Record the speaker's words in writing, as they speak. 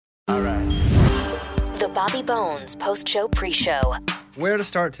Bobby Bones post-show pre-show. Where to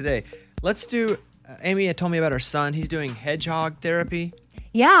start today? Let's do, Amy had told me about her son. He's doing hedgehog therapy.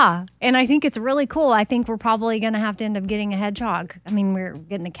 Yeah, and I think it's really cool. I think we're probably going to have to end up getting a hedgehog. I mean, we're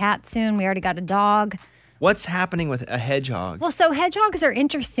getting a cat soon. We already got a dog. What's happening with a hedgehog? Well, so hedgehogs are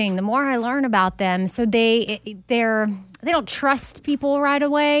interesting. The more I learn about them, so they don't trust people right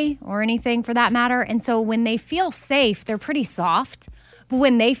away or anything for that matter. And so when they feel safe, they're pretty soft. But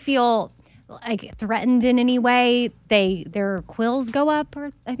when they feel like threatened in any way, their quills go up,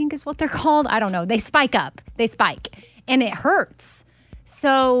 or I think is what they're called. I don't know. They spike up. They spike, and it hurts.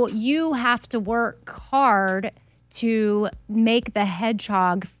 So you have to work hard to make the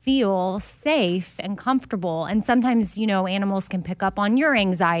hedgehog feel safe and comfortable. And sometimes, animals can pick up on your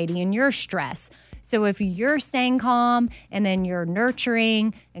anxiety and your stress. So if you're staying calm and then you're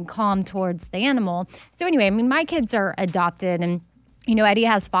nurturing and calm towards the animal. So anyway, my kids are adopted, and, Eddie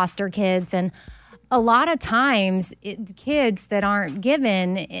has foster kids. And a lot of times kids that aren't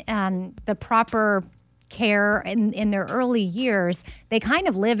given the proper care in their early years, they kind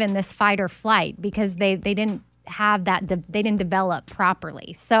of live in this fight or flight because they didn't have that, they didn't develop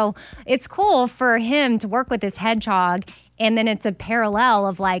properly. So it's cool for him to work with this hedgehog, and then it's a parallel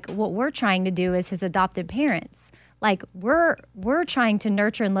of like what we're trying to do as his adopted parents. Like we're trying to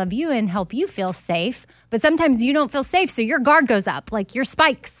nurture and love you and help you feel safe, but sometimes you don't feel safe, so your guard goes up, like your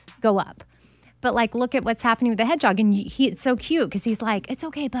spikes go up. But like, look at what's happening with the hedgehog, and it's so cute because he's like, "It's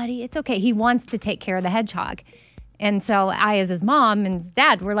okay, buddy, it's okay." He wants to take care of the hedgehog. And so I, as his mom and his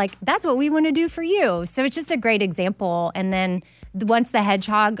dad, were like, that's what we want to do for you. So it's just a great example. And then once the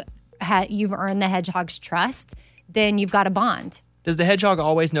hedgehog, you've earned the hedgehog's trust, then you've got a bond. Does the hedgehog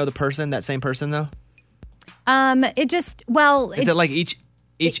always know the person, that same person, though? Is it like each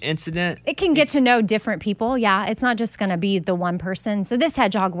incident? It can get to know different people. Yeah, it's not just going to be the one person. So this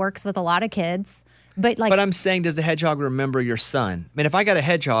hedgehog works with a lot of kids. But I'm saying, does the hedgehog remember your son? I mean, if I got a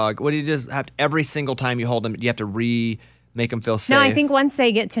hedgehog, what do you just have to, every single time you hold him, you have to make him feel safe? No, I think once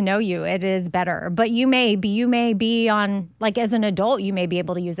they get to know you, it is better. But you may be on, like as an adult, you may be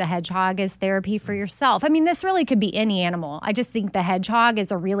able to use a hedgehog as therapy for yourself. I mean, this really could be any animal. I just think the hedgehog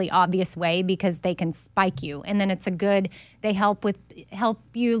is a really obvious way because they can spike you. And then they help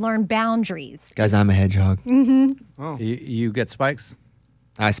you learn boundaries. Guys, I'm a hedgehog. Mm-hmm. Oh. You get spikes?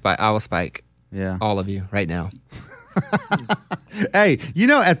 I will spike. Yeah. All of you right now. Hey,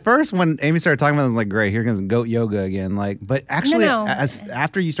 at first when Amy started talking about it, I was like, great, here comes goat yoga again. But actually,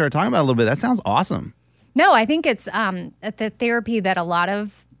 after you started talking about it a little bit, that sounds awesome. No, I think it's the therapy that a lot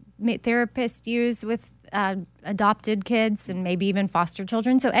of therapists use with adopted kids and maybe even foster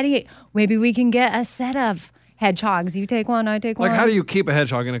children. So, Eddie, maybe we can get a set of hedgehogs. You take one, I take one. Like, how do you keep a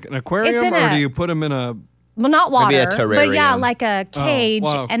hedgehog? In an aquarium, or do you put them in a... Well, not water, maybe a terrarium. but yeah, like a cage,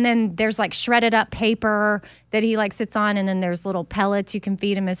 wow. And then there's like shredded up paper that he like sits on, and then there's little pellets you can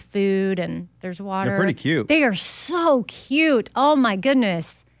feed him as food, and there's water. They're pretty cute. They are so cute. Oh my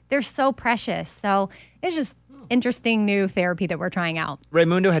goodness, they're so precious. So it's just interesting new therapy that we're trying out.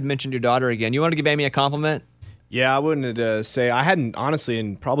 Raymundo had mentioned your daughter again. You want to give Amy a compliment? Yeah, I wouldn't say I hadn't honestly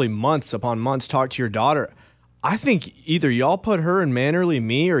in probably months upon months talked to your daughter. I think either y'all put her in Mannerly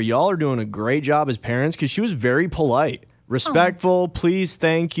Me or y'all are doing a great job as parents because she was very polite, respectful, please,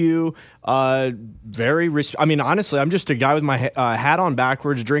 thank you, I mean, honestly, I'm just a guy with my hat on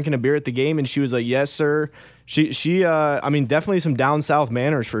backwards drinking a beer at the game, and she was like, yes, sir. She I mean, definitely some down south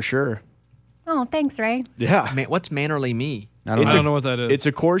manners for sure. Oh, thanks, Ray. Yeah. Man, what's Mannerly Me? I don't know what that is. It's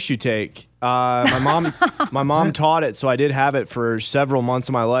a course you take. My mom taught it, so I did have it for several months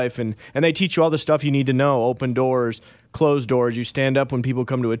of my life, and they teach you all the stuff you need to know: open doors, closed doors. You stand up when people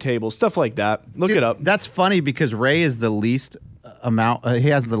come to a table, stuff like that. Look it up. That's funny because Ray is the least amount. He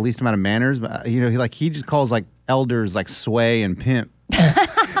has the least amount of manners. He just calls like elders like sway and pimp.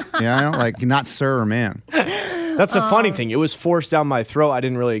 Like not sir or man. That's the funny thing. It was forced down my throat. I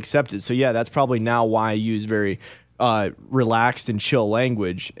didn't really accept it. So yeah, that's probably now why I use very relaxed and chill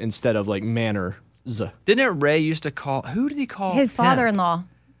language instead of like manners. Didn't Ray used to call? Who did he call? His father-in-law.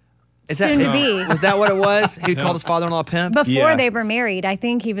 Was that what it was? He called his father-in-law pimp? Before they were married, I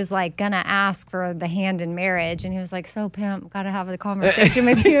think he was like gonna ask for the hand in marriage, and he was like, so pimp, gotta have a conversation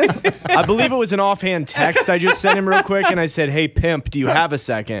with you. I believe it was an offhand text I just sent him real quick, and I said, hey pimp, do you have a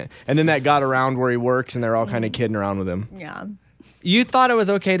second? And then that got around where he works, and they're all kind of kidding around with him. Yeah. You thought it was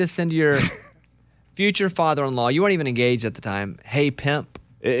okay to send your future father-in-law, you weren't even engaged at the time, hey pimp?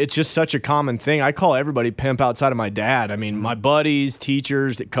 It's just such a common thing. I call everybody pimp outside of my dad. I mean, my buddies,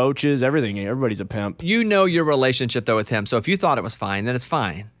 teachers, coaches, everything. Everybody's a pimp. You know your relationship, though, with him. So if you thought it was fine, then it's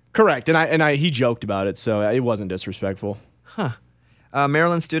fine. Correct. And he joked about it, so it wasn't disrespectful. Huh.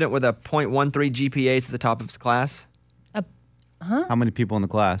 Maryland student with a .13 GPA is at the top of his class. How many people in the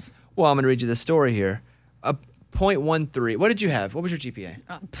class? Well, I'm going to read you the story here. A .13. What did you have? What was your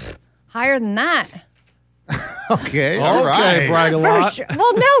GPA? Higher than that. Okay, all right. Brag a lot.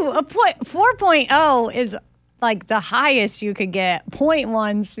 Well, no, 4.0 is like the highest you could get.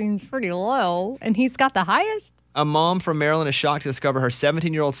 0.1 seems pretty low, and he's got the highest. A mom from Maryland is shocked to discover her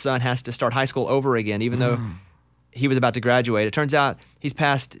 17-year-old son has to start high school over again, even though he was about to graduate. It turns out he's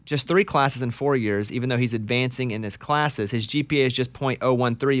passed just 3 classes in 4 years, even though he's advancing in his classes. His GPA is just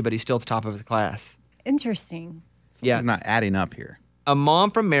 .013, but he's still at the top of his class. Interesting. It's not adding up here. A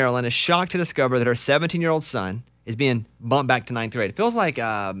mom from Maryland is shocked to discover that her 17-year-old son is being bumped back to 9th grade. It feels like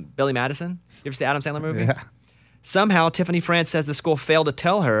Billy Madison. You ever see the Adam Sandler movie? Yeah. Somehow, Tiffany France says the school failed to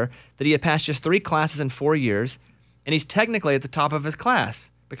tell her that he had passed just 3 classes in 4 years, and he's technically at the top of his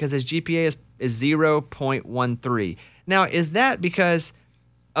class because his GPA is 0.13. Now, is that because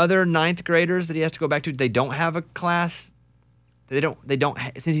other 9th graders that he has to go back to, they don't have a class? They don't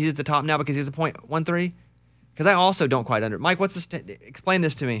since he's at the top now because he has a .13? Because I also don't quite Mike, what's this? Explain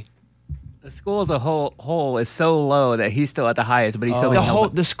this to me. The school as a whole is so low that he's still at the highest, but he's still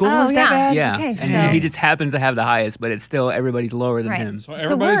The school is that bad? Yeah, Okay, and so- he just happens to have the highest, but it's still everybody's lower than Right. him. So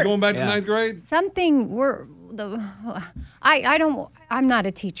everybody's going back to Yeah. 9th grade? I'm not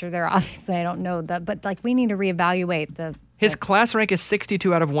a teacher there, obviously. I don't know that, but like we need to reevaluate His class rank is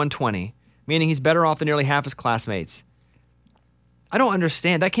 62 out of 120, meaning he's better off than nearly half his classmates. I don't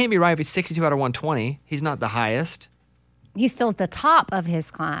understand. That can't be right if he's 62 out of 120. He's not the highest. He's still at the top of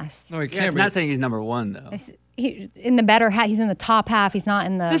his class. No, he Yeah, can't it's be. not saying he's number 1 though. He's in the better half. He's in the top half. He's not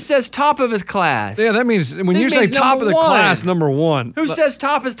in the. This says top of his class. Yeah, that means when This you say means top of number the one. class, number 1. Who says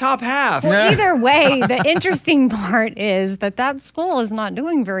top is top half? Well, either way, the interesting part is that school is not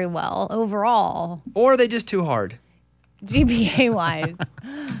doing very well overall, Or are they just too hard? GPA wise.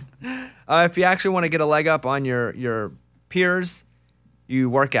 If you actually want to get a leg up on your peers, you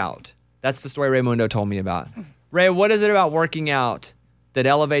work out. That's the story Raymundo told me about. Ray, what is it about working out that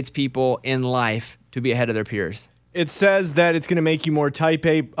elevates people in life to be ahead of their peers? It says that it's going to make you more type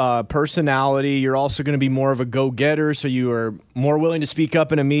A personality. You're also going to be more of a go-getter, so you are more willing to speak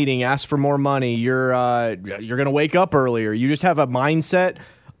up in a meeting, ask for more money. You're going to wake up earlier. You just have a mindset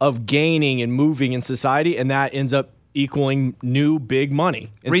of gaining and moving in society, and that ends up equaling new big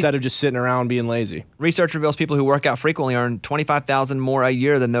money instead of just sitting around being lazy. Research reveals people who work out frequently earn $25,000 more a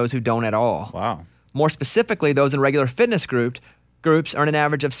year than those who don't at all. Wow. More specifically, those in regular fitness groups earn an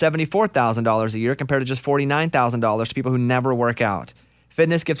average of $74,000 a year compared to just $49,000 to people who never work out.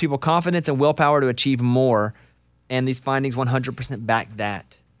 Fitness gives people confidence and willpower to achieve more, and these findings 100% back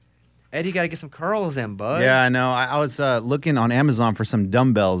that. Eddie, you got to get some curls in, bud. Yeah, I know. I was looking on Amazon for some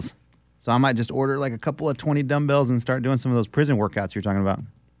dumbbells. So I might just order like a couple of 20 dumbbells and start doing some of those prison workouts you're talking about.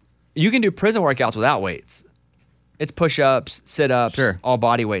 You can do prison workouts without weights. It's push-ups, sit-ups, Sure. all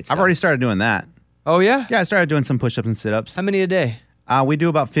body weight stuff. I've already started doing that. Oh, yeah? Yeah, I started doing some push-ups and sit-ups. How many a day? We do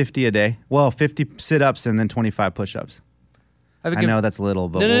about 50 a day. Well, 50 sit-ups and then 25 push-ups. I know that's little,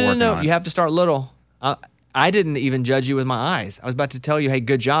 but we're working on it. You have to start little. I didn't even judge you with my eyes. I was about to tell you, hey,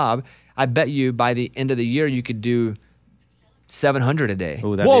 good job. I bet you by the end of the year you could do 700 a day.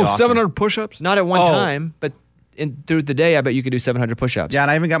 Ooh, that'd Whoa, be awesome. 700 push-ups? Not at one time, but through the day, I bet you could do 700 push-ups. Yeah,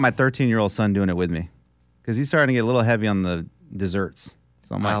 and I even got my 13-year-old son doing it with me because he's starting to get a little heavy on the desserts.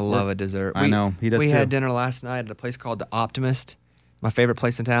 So I'm like, I love a dessert. I know, he does We too. had dinner last night at a place called The Optimist, my favorite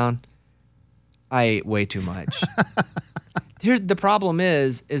place in town. I ate way too much. Here's the problem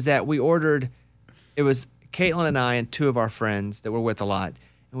is that we ordered, it was Caitlin and I and 2 of our friends that we're with a lot.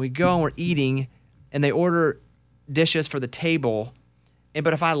 And we go and we're eating, and they order dishes for the table.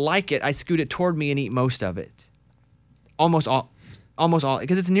 But if I like it, I scoot it toward me and eat most of it. Almost all,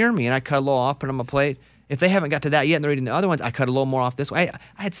 because it's near me, and I cut a little off, put it on my plate. If they haven't got to that yet and they're eating the other ones, I cut a little more off this way.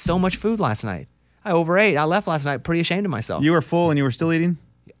 I had so much food last night. I overate. I left last night pretty ashamed of myself. You were full and you were still eating?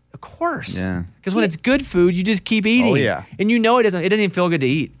 Of course. Yeah. Because when it's good food, you just keep eating. Oh, yeah. And you know it doesn't even feel good to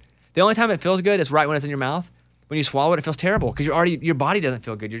eat. The only time it feels good is right when it's in your mouth. When you swallow it, it feels terrible because your body doesn't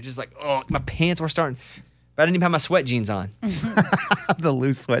feel good. You're just like, oh, my pants were starting. But I didn't even have my sweat jeans on. The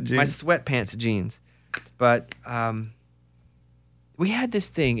loose sweat jeans. My sweatpants jeans. But we had this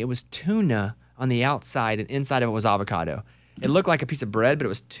thing. It was tuna on the outside, and inside of it was avocado. It looked like a piece of bread, but it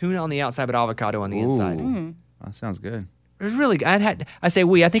was tuna on the outside, but avocado on the inside. That sounds good. It was really good. I think I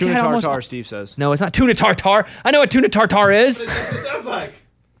Tuna had tartar, almost. Steve says. No, it's not tuna tartar. I know what tuna tartar is. That's what it sounds like.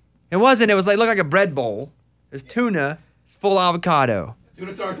 It wasn't. It was like looked like a bread bowl. It's tuna. It's full of avocado.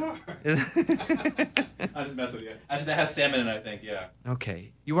 Tuna tartare. I just mess with you. That has salmon in it, I think. Yeah.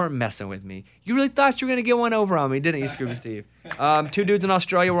 Okay, you weren't messing with me. You really thought you were gonna get one over on me, didn't you, Scuba Steve? 2 dudes in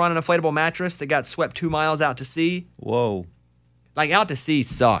Australia were on an inflatable mattress that got swept 2 miles out to sea. Whoa. Like, out to sea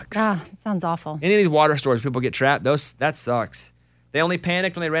sucks. It sounds awful. Any of these water stores, people get trapped. That sucks. They only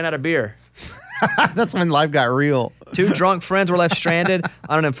panicked when they ran out of beer. That's when life got real. 2 drunk friends were left stranded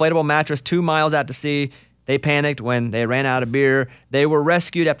on an inflatable mattress 2 miles out to sea. They panicked when they ran out of beer. They were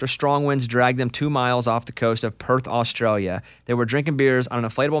rescued after strong winds dragged them 2 miles off the coast of Perth, Australia. They were drinking beers on an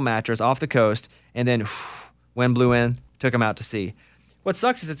inflatable mattress off the coast, and then wind blew in, took them out to sea. What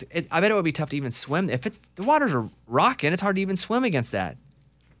sucks is I bet it would be tough to even swim. If the waters are rocking, it's hard to even swim against that.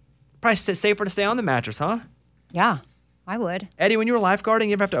 Probably safer to stay on the mattress, huh? Yeah, I would. Eddie, when you were lifeguarding,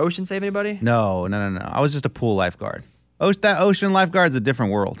 you ever have to ocean save anybody? No. I was just a pool lifeguard. That ocean lifeguard's a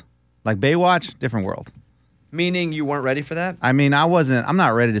different world. Like Baywatch, different world. Meaning you weren't ready for that? I mean, I'm not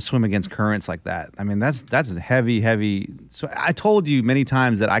ready to swim against currents like that. I mean, that's a heavy. So I told you many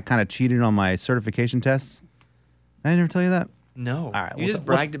times that I kind of cheated on my certification tests. I didn't ever tell you that? No. All right. You just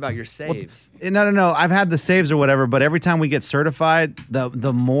bragged about your saves. No. I've had the saves or whatever, but every time we get certified,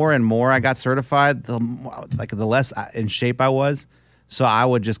 the more and more I got certified, the less in shape I was. So I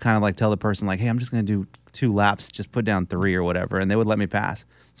would just kind of like tell the person like, hey, I'm just going to do 2 laps, just put down 3 or whatever, and they would let me pass.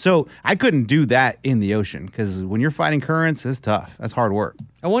 So I couldn't do that in the ocean because when you're fighting currents, it's tough. That's hard work.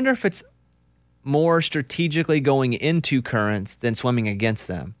 I wonder if it's more strategically going into currents than swimming against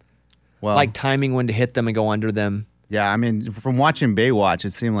them. Well, Like timing when to hit them and go under them. yeah, I mean, from watching Baywatch,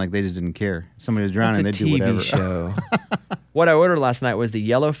 it seemed like they just didn't care. If somebody was drowning, they'd It's a do TV whatever. show. What I ordered last night was the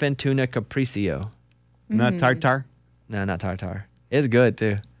yellowfin tuna capriccio. Not tartar. No, not tartar. It's good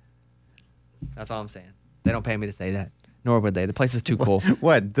too. That's all I'm saying. They don't pay me to say that. Nor would they. The place is too cool.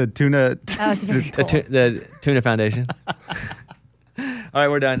 What, the tuna? That was very cool. The Tuna Foundation. All right,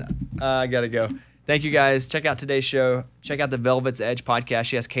 we're done. I got to go. Thank you, guys. Check out today's show. Check out the Velvet's Edge podcast.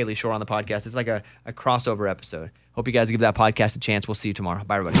 She has Kaylee Shore on the podcast. It's like a crossover episode. Hope you guys give that podcast a chance. We'll see you tomorrow.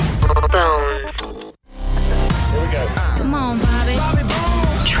 Bye, everybody. Bones. Come on, Bobby.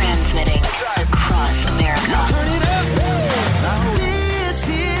 Transmitting across America. This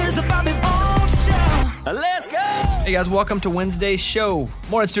is the Bobby Bones Show. Let's go. Hey, guys. Welcome to Wednesday's show.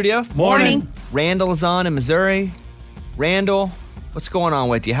 Morning, studio. Morning. Randall is on in Missouri. Randall, what's going on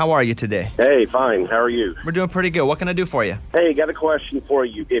with you? How are you today? Hey, fine. How are you? We're doing pretty good. What can I do for you? Hey, got a question for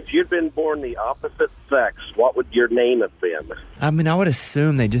you. If you'd been born the opposite sex, what would your name have been? I mean, I would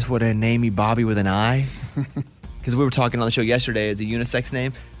assume they just would have named me Bobby with an I. Because we were talking on the show yesterday as a unisex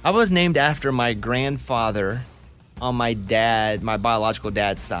name. I was named after my grandfather on my biological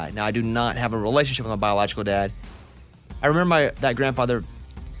dad's side. Now, I do not have a relationship with my biological dad. I remember that grandfather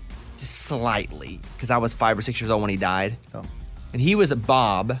just slightly, because I was 5 or 6 years old when he died. Oh. And he was a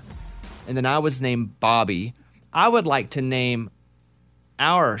Bob, and then I was named Bobby. I would like to name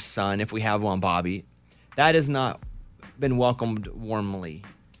our son, if we have one, Bobby. That has not been welcomed warmly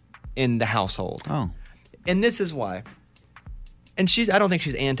in the household. Oh. And this is why. And I don't think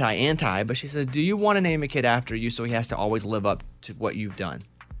she's anti, but she says, do you want to name a kid after you so he has to always live up to what you've done?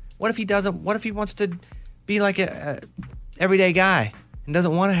 What if he doesn't? What if he wants to be like a everyday guy and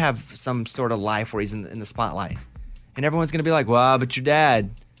doesn't want to have some sort of life where he's in the spotlight? And everyone's going to be like, well, but your dad,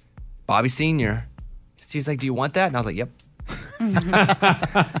 Bobby Sr. She's like, do you want that? And I was like, yep.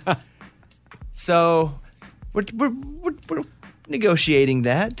 So we're negotiating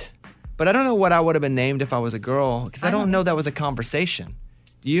that. But I don't know what I would have been named if I was a girl, because I don't know that was a conversation.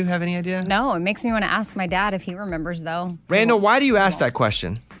 Do you have any idea? No, it makes me want to ask my dad if he remembers, though. Randall, why do you ask that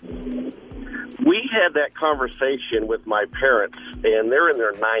question? We had that conversation with my parents, and they're in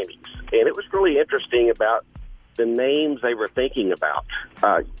their 90s. And it was really interesting about the names they were thinking about.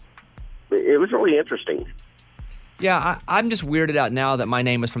 It was really interesting. Yeah, I'm just weirded out now that my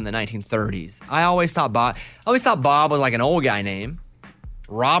name is from the 1930s. I always thought Bob was like an old guy name.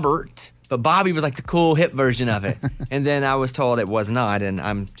 Robert, but Bobby was like the cool hip version of it. And then I was told it was not, and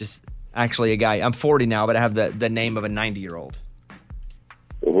I'm just actually a guy. I'm 40 now, but I have the name of a 90-year-old.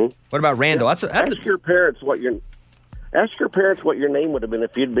 Mm-hmm. What about Randall? Ask your parents what your name would have been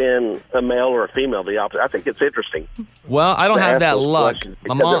if you'd been a male or a female. The opposite. I think it's interesting. Well, I don't have that luck.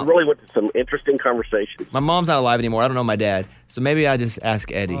 My mom it really went to some interesting conversations. My mom's not alive anymore. I don't know my dad, so maybe I just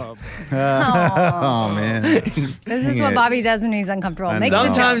ask Eddie. Oh man, This is what Bobby does when he's uncomfortable. Makes a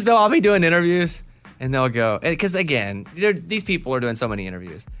Sometimes joke. though, I'll be doing interviews, and they'll go, because again, these people are doing so many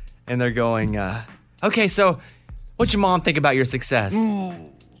interviews, and they're going, okay, so what's your mom think about your success?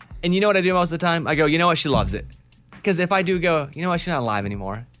 And you know what I do most of the time? I go, you know what, she loves it. Because if I do go, you know what, she's not alive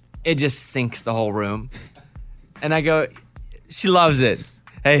anymore, it just sinks the whole room. And I go, She loves it.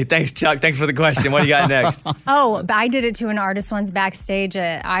 Hey, thanks, Chuck. Thanks for the question. What do you got next? Oh, I did it to an artist once backstage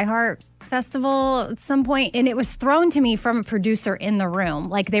at iHeart Festival at some point, and it was thrown to me from a producer in the room.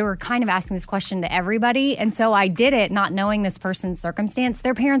 Like, they were kind of asking this question to everybody, and so I did it not knowing this person's circumstance.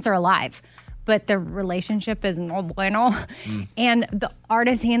 Their parents are alive, but their relationship is no bueno. And the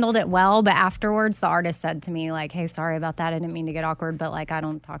artist handled it well, but afterwards the artist said to me, like, hey, sorry about that. I didn't mean to get awkward, but, like, I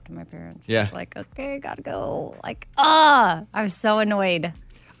don't talk to my parents. Yeah. I was like, okay, gotta go. Like, I was so annoyed.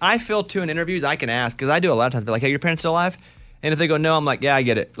 I feel, too, in interviews, I can ask, because I do a lot of times, be like, hey, your parents still alive? And if they go, no, I'm like, yeah, I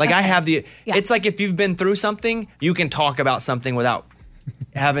get it. Like, I have it's like if you've been through something, you can talk about something without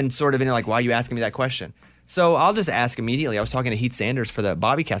having sort of, like, why are you asking me that question? So I'll just ask immediately. I was talking to Heath Sanders for the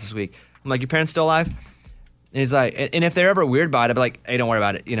Bobbycast this week. I'm like, your parents still alive? And he's like, and if they're ever weird about it, I'll be like, hey, don't worry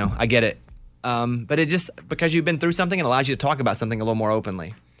about it. I get it. But it just, because you've been through something, it allows you to talk about something a little more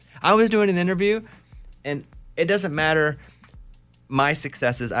openly. I was doing an interview, and it doesn't matter my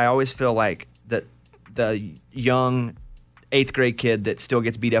successes. I always feel like that the young 8th grade kid that still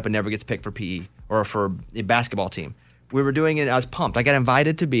gets beat up and never gets picked for PE or for a basketball team. We were doing it. I was pumped. I got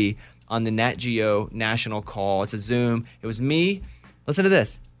invited to be on the Nat Geo national call. It's a Zoom. It was me. Listen to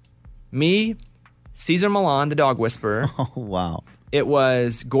this. Me, Cesar Millan, the dog whisperer. Oh, wow. It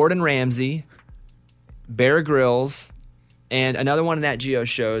was Gordon Ramsay, Bear Grylls, and another one of Nat Geo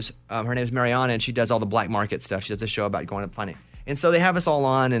shows. Her name is Mariana, and she does all the black market stuff. She does a show about going up finding. And so they have us all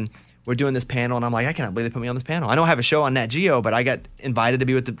on, and we're doing this panel, and I'm like, I cannot believe they put me on this panel. I don't have a show on Nat Geo, but I got invited to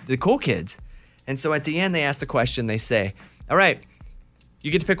be with the cool kids. And so at the end, they ask the question. They say, all right, you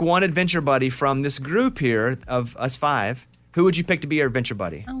get to pick one adventure buddy from this group here of us 5. Who would you pick to be your adventure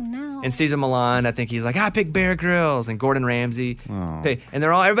buddy? Oh, no. And Cesar Millan, I think he's like, I picked Bear Grylls, and Gordon Ramsay. Oh. And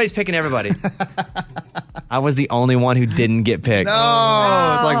everybody's picking everybody. I was the only one who didn't get picked. No,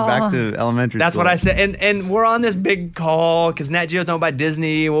 it's like back to elementary That's school. what I said. And we're on this big call because Nat Geo's owned by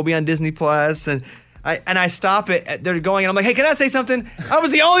Disney. We'll be on Disney Plus. And I stop it. They're going, and I'm like, hey, can I say something? I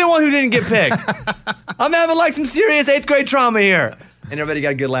was the only one who didn't get picked. I'm having like some serious 8th grade trauma here. And everybody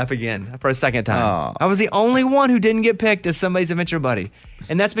got a good laugh again for a second time. Oh. I was the only one who didn't get picked as somebody's adventure buddy.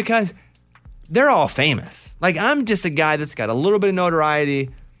 And that's because they're all famous. Like, I'm just a guy that's got a little bit of notoriety,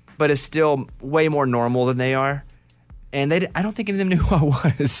 but is still way more normal than they are. And I don't think any of them knew who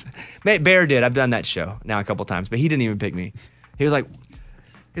I was. Bear did. I've done that show now a couple times, but he didn't even pick me. He's like,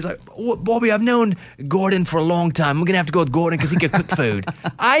 Bobby, I've known Gordon for a long time. I'm going to have to go with Gordon because he can cook food.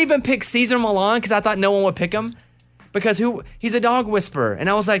 I even picked Cesar Millan because I thought no one would pick him because he's a dog whisperer. And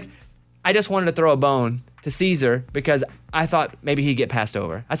I was like, I just wanted to throw a bone to Cesar because I thought maybe he'd get passed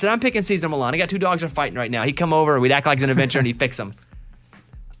over. I said, I'm picking Cesar Millan. I got 2 dogs that are fighting right now. He'd come over, we'd act like it's an adventure, and he'd fix them.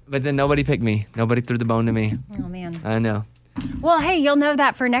 But then nobody picked me. Nobody threw the bone to me. Oh, man. I know. Well, hey, you'll know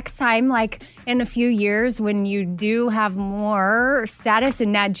that for next time, like in a few years when you do have more status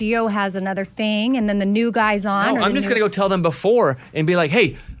and Nat Geo has another thing and then the new guy's on. No, I'm just going to go tell them before and be like,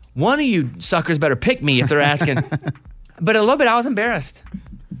 hey, one of you suckers better pick me if they're asking. But a little bit, I was embarrassed.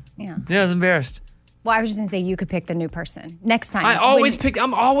 Yeah. Yeah, I was embarrassed. Well, I was just going to say you could pick the new person next time. I'm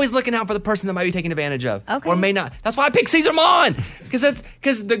always looking out for the person that might be taken advantage of. Okay. Or may not. That's why I picked Cesar Millan.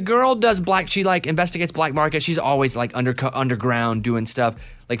 Because the girl does she like investigates black market. She's always like underground doing stuff.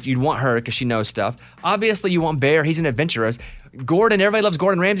 Like you'd want her because she knows stuff. Obviously you want Bear. He's an adventurous. Gordon, everybody loves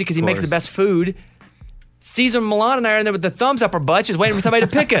Gordon Ramsay because he makes the best food. Cesar Millan and I are in there with the thumbs up our butts just waiting for somebody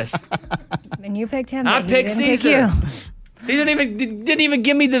to pick us. And you picked him. I picked Cesar. He didn't even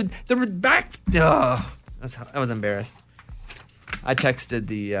give me the back. I was embarrassed. I texted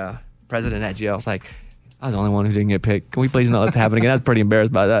the president at GL. I was like, I was the only one who didn't get picked. Can we please not let that happen again? I was pretty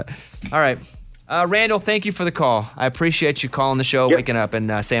embarrassed by that. All right. Randall, thank you for the call. I appreciate you calling the show, waking up,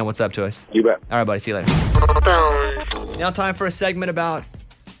 and saying what's up to us. You bet. All right, buddy. See you later. Now time for a segment about,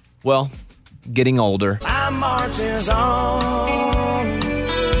 well, getting older. Time marches on.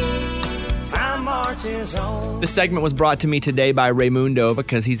 Time marches on. This segment was brought to me today by Raymundo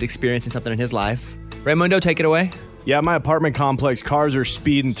because he's experiencing something in his life. Raymundo, take it away. Yeah, my apartment complex, cars are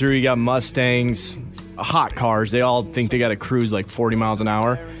speeding through. You got Mustangs, hot cars. They all think they got to cruise like 40 miles an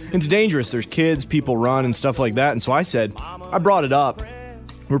hour. It's dangerous. There's kids, people run and stuff like that. And so I brought it up.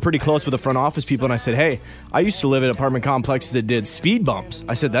 We're pretty close with the front office people, and I said, hey, I used to live at apartment complexes that did speed bumps.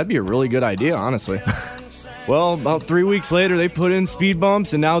 I said, that'd be a really good idea, honestly. Well, about 3 weeks later, they put in speed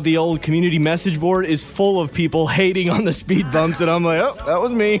bumps, and now the old community message board is full of people hating on the speed bumps, and I'm like, oh, that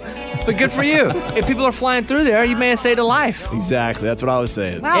was me. But good for you. If people are flying through there, you may have saved a life. Exactly, that's what I was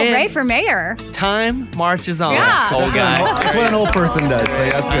saying. Wow, Ray for mayor. Time marches on. Yeah. Old guy. That's what an old person does, so yeah,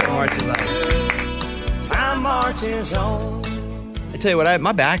 that's good. Time marches on. Time marches on. I tell you what,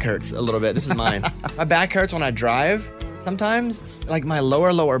 my back hurts a little bit. This is mine. My back hurts when I drive. sometimes, like my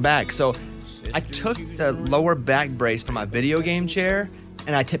lower back. So I took the lower back brace from my video game chair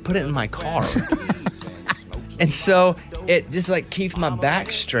and I put it in my car. And so it just like keeps my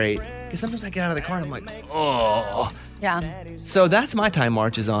back straight. Because sometimes I get out of the car and I'm like, oh. Yeah. So that's my time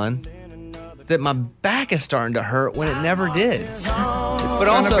marches on. That my back is starting to hurt when it never did. But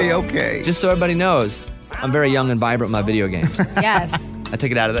also, be okay. just so everybody knows, I'm very young and vibrant with my video games. Yes. I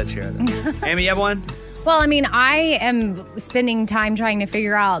took it out of that chair. Amy, you have one? Well, I mean, I am spending time trying to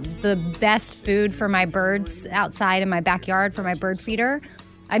figure out the best food for my birds outside in my backyard for my bird feeder.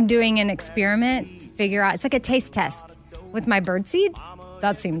 I'm doing an experiment to figure out. It's like a taste test with my bird seed.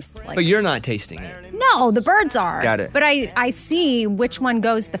 That seems like... But you're not tasting it. No, the birds are. Got it. But I see which one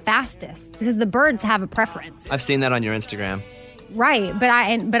goes the fastest because the birds have a preference. I've seen that on your Instagram. Right, but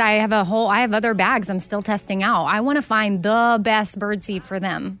I have other bags I'm still testing out. I want to find the best bird seed for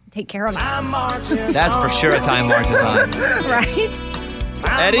them. Take care of them. That's for sure a time marches on. Right?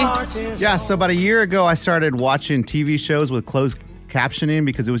 Eddie? Yeah, so about a year ago, I started watching TV shows with closed captioning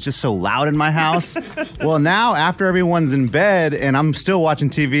because it was just so loud in my house. Well, now after everyone's in bed and I'm still watching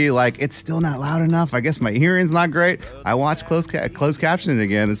TV, like it's still not loud enough. I guess my hearing's not great. I watch closed captioning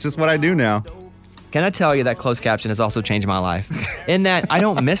again. It's just what I do now. Can I tell you that closed caption has also changed my life? In that I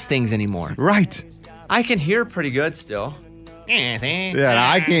don't miss things anymore. Right. I can hear pretty good still. Yeah,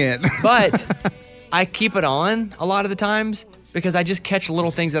 I can't. But I keep it on a lot of the times because I just catch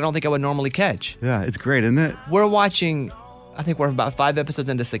little things I don't think I would normally catch. Yeah, it's great, isn't it? We're watching, I think we're about 5 episodes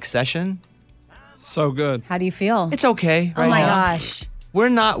into Succession. So good. How do you feel? It's okay. Oh right my now. gosh. We're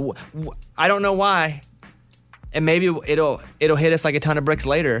not, I don't know why. And maybe it'll hit us like a ton of bricks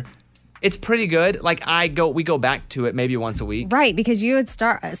later. It's pretty good. Like we go back to it maybe once a week. Right, because you had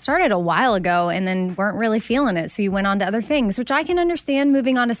started a while ago and then weren't really feeling it, so you went on to other things, which I can understand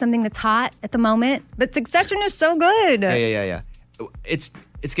moving on to something that's hot at the moment. But Succession is so good. Yeah. It's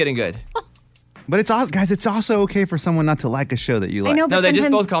getting good. But it's also okay for someone not to like a show that you like. I know, but No, they just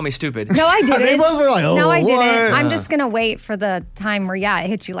sometimes- both call me stupid. No, I didn't. They both were like, oh, no, I what? didn't. I'm just gonna wait for the time where it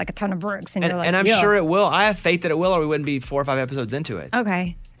hits you like a ton of bricks, and you're like, And I'm yeah. sure it will. I have faith that it will, or we wouldn't be 4 or 5 episodes into it.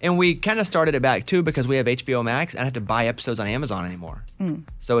 Okay. And we kind of started it back too because we have HBO Max. I don't have to buy episodes on Amazon anymore.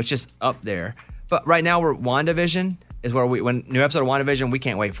 So it's just up there. But right now we're WandaVision is where when new episode of WandaVision, we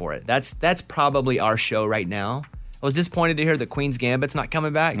can't wait for it. That's probably our show right now. I was disappointed to hear that Queen's Gambit's not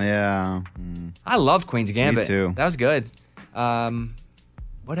coming back. Yeah. I loved Queen's Gambit. Me too. That was good. Are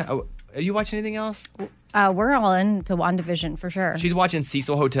you watching anything else? We're all into WandaVision for sure. She's watching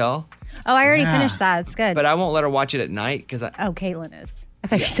Cecil Hotel, Oh, I already finished that. It's good. but I won't let her watch it at night because Oh, Caitlin is. I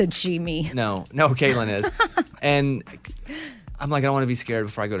thought you said she, me. No, Caitlin is. And I'm like, I don't want to be scared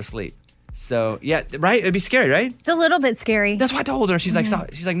before I go to sleep. So, yeah, right? It'd be scary, right? It's a little bit scary. That's what I told her. She's like,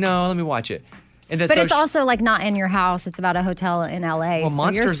 stop. She's like, no, let me watch it. And then, But so it's also like not in your house. It's about a hotel in LA.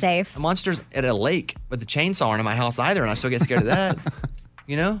 So you're safe. Monsters at a lake with the chainsaw aren't in my house either, and I still get scared of that.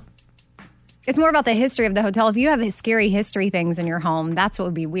 You know? It's more about the history of the hotel. If you have scary history things in your home, that's what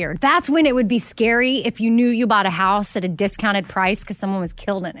would be weird. That's when it would be scary if you knew you bought a house at a discounted price because someone was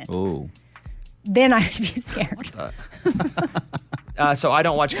killed in it. Oh. Then I would be scared. So I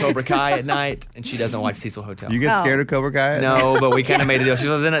don't watch Cobra Kai at night, and she doesn't watch Cecil Hotel. You get scared of Cobra Kai? No, but we kind of made a deal. She's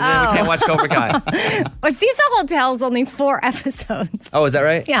like, then we can't watch Cobra Kai. But Cecil Hotel is only 4 episodes. Oh, is that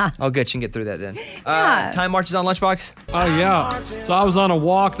right? Yeah. Oh, good. She can get through that then. Yeah. Time marches on Lunchbox. Oh, yeah. So I was on a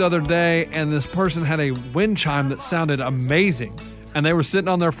walk the other day, and this person had a wind chime that sounded amazing. And they were sitting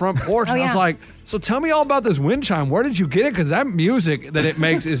on their front porch, and I was yeah. like, so tell me all about this wind chime. Where did you get it? Because that music that it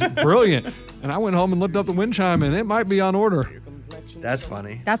makes is brilliant. And I went home and looked up the wind chime, and it might be on order. That's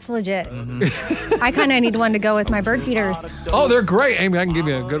funny. That's legit. I kind of need one to go with my bird feeders. Oh, they're great, Amy. I can give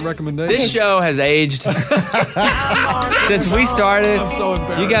you a good recommendation. This show has aged since we started. I'm so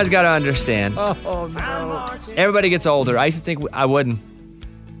embarrassed. You guys got to understand. Oh, no. Everybody gets older. I used to think I wouldn't.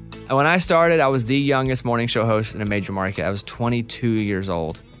 And when I started, I was the youngest morning show host in a major market. I was 22 years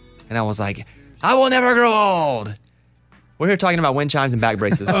old. And I was like, I will never grow old. We're here talking about wind chimes and back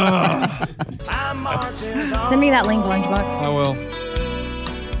braces. Send me that link, Lunchbox. I will.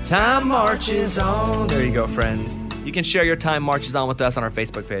 Time marches on. There you go, friends. You can share your time marches on with us on our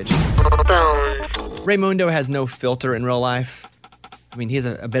Facebook page. Raymundo has no filter in real life. I mean, he has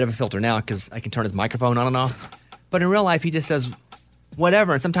a bit of a filter now because I can turn his microphone on and off. But in real life, he just says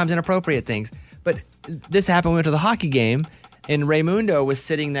whatever, and sometimes inappropriate things. But this happened. We went to the hockey game, and Raymundo was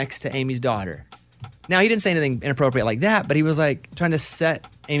sitting next to Amy's daughter. Now, he didn't say anything inappropriate like that, but he was like trying to set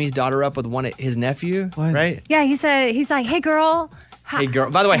Amy's daughter up with his nephew, right? Yeah, he's like, hey, girl. Hey,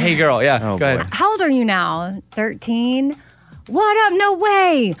 girl. By the way, hey, girl. Yeah, Oh, go ahead. boy. How old are you now? 13? What up? No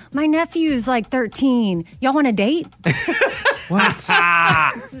way. My nephew's like 13. Y'all want a date? What?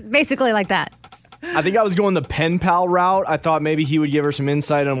 Basically like that. I think I was going the pen pal route. I thought maybe he would give her some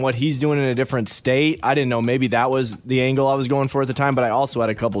insight on what he's doing in a different state. I didn't know. Maybe that was the angle I was going for at the time, but I also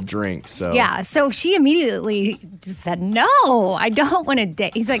had a couple drinks. So Yeah, so she immediately just said, "No, I don't want to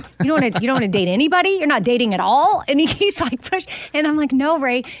date." He's like, "You don't want to date anybody? You're not dating at all?" And he's like, "Push." And I'm like, "No,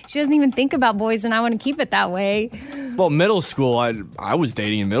 Ray. She doesn't even think about boys, and I want to keep it that way." Well, middle school, I was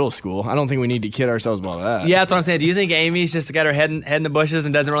dating in middle school. I don't think we need to kid ourselves about that. Yeah, that's what I'm saying. Do you think Amy's just got her head in the bushes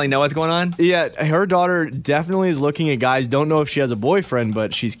and doesn't really know what's going on? Yeah, her daughter definitely is looking at guys. Don't know if she has a boyfriend,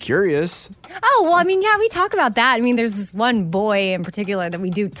 but she's curious. Oh, well, I mean, yeah, we talk about that. I mean, there's this one boy in particular that we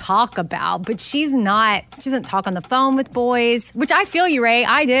do talk about, but she doesn't talk on the phone with boys, which I feel you, Ray.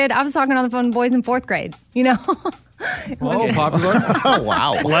 I did. I was talking on the phone with boys in 4th grade, you know? Oh, popular. Oh,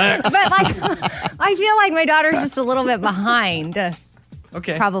 wow. Flex. But I feel like my daughter's just a little bit behind.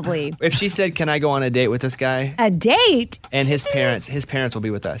 Okay. Probably. If she said, "Can I go on a date with this guy?" A date? And his parents will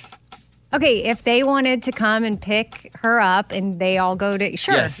be with us. Okay, if they wanted to come and pick her up and they all go to,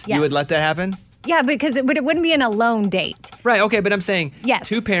 sure. Yes. You would let that happen? Yeah, because it wouldn't be an alone date. Right, okay, but I'm saying Yes.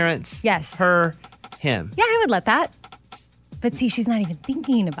 2 parents, Yes. her, him. Yeah, I would let that. But see, she's not even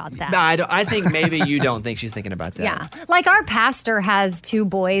thinking about that. No, I think maybe you don't think she's thinking about that. Yeah. Like our pastor has 2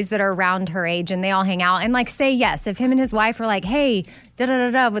 boys that are around her age and they all hang out and like say yes. If him and his wife were like, "Hey,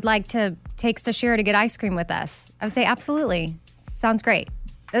 would like to take Stashira to get ice cream with us," I would say absolutely. Sounds great.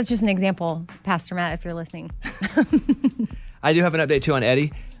 That's just an example, Pastor Matt, if you're listening. I do have an update too on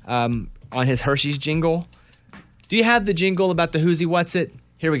Eddie, on his Hershey's jingle. Do you have the jingle about the Who's He What's It?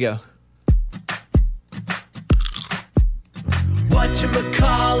 Here we go.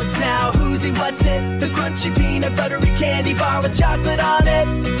 Whatchamacall, it's now Who's He What's It? The crunchy peanut buttery candy bar with chocolate on it.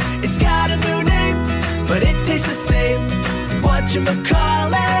 It's got a new name, but it tastes the same.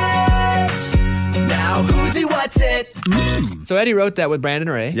 Whatchamacall it? Now Who's He What's It? So Eddie wrote that with Brandon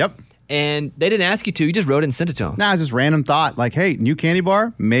Ray. Yep. And they didn't ask you to. You just wrote it and sent it to him. Nah, it's just random thought. Like, hey, new candy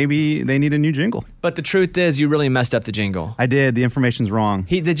bar. Maybe they need a new jingle. But the truth is, you really messed up the jingle. I did. The information's wrong.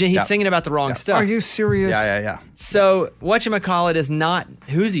 He's singing about the wrong stuff. Are you serious? Yeah. So whatchamacallit is not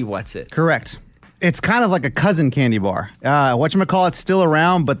Who's He What's It. Correct. It's kind of like a cousin candy bar. Whatchamacallit's still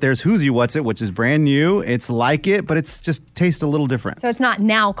around, but there's Who's He What's It, which is brand new. It's like it, but it's just tastes a little different. So it's not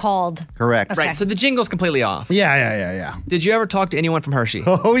now called. Correct. Okay. Right, so the jingle's completely off. Yeah. Did you ever talk to anyone from Hershey?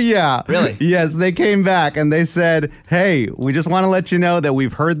 Oh, yeah. Really? Yes, they came back and they said, hey, we just want to let you know that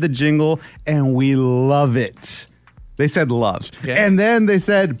we've heard the jingle and we love it. They said love. Okay. And then they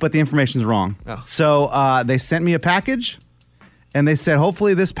said, but the information's wrong. Oh. So they sent me a package and they said,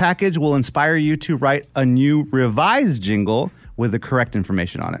 hopefully this package will inspire you to write a new revised jingle with the correct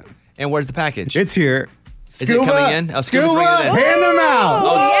information on it. And where's the package? It's here. Is it coming in? Oh, Scuba's bringing it in. Hand them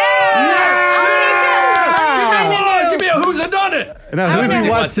out. Give me a who's it done it. No, Who's He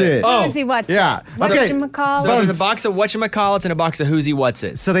What's It? Who's He What's It? Yeah. Okay. Whatchamacallit? So there's a box of whatchamacallits and a box of Who's He What's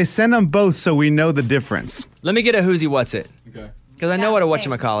It. So they send them both so we know the difference. Let me get a Who's He What's It. Okay. Because I know what a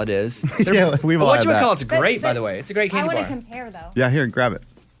same. whatchamacallit is. Yeah, we've all had that. Whatchamacallit's great, But- by the way. It's a great I candy want bar. to compare though. Yeah, here, grab it.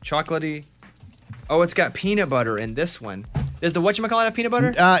 Chocolatey. Oh, it's got peanut butter in this one. Does the whatchamacallit have peanut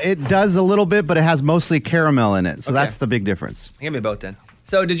butter? It does a little bit, but it has mostly caramel in it. So Okay. that's the big difference. Give me both then.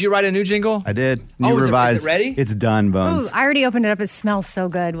 So did you write a new jingle? I did. Oh, New is it revised. ready? It's done, Ooh, Bones. I already opened it up. It smells so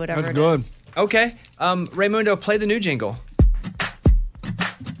good. Whatever. That's it good. is. Okay. Raymundo, play the new jingle.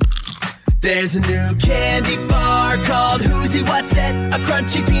 There's a new candy bar called Who's He What's It? A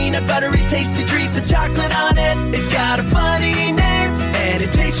crunchy peanut buttery tasty treat with chocolate on it. It's got a funny name and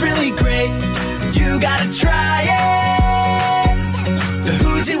it tastes really great. You gotta try it. The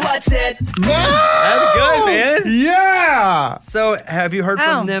Who's He What's It? That's good, man. Yeah. So have you heard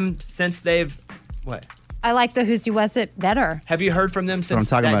Oh. from them since they've... What? I like the Who's He What's It better. Have you heard from them That's what I'm since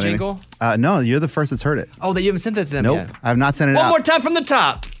talking that about. Amy. jingle? No, you're the first that's heard it. Oh, that you haven't sent that to them Nope. yet. I have not sent it One out. more time from the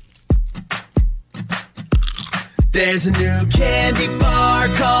top. There's a new candy bar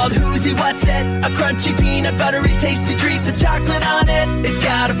called Who's He What's It? A crunchy peanut buttery tasty treat with chocolate on it. It's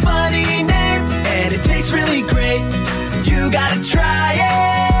got a funny name and it tastes really great. You gotta try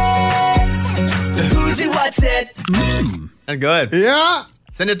it. The Who's He What's It? That's good. Yeah.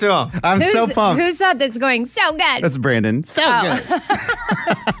 Send it to them. I'm so pumped. Who's that that's going so good? That's Brandon. So good.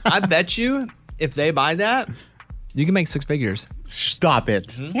 I bet you if they buy that, you can make 6 figures. Stop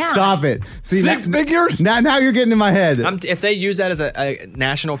it. Yeah. Stop it. See, Six figures? Now you're getting in my head. If they use that as a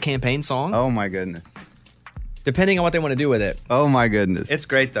national campaign song, Oh my goodness. depending on what they want to do with it, Oh my goodness. it's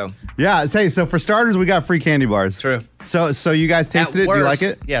great though. Yeah. Say so for starters, we got free candy bars. True. So you guys tasted At it? Do you like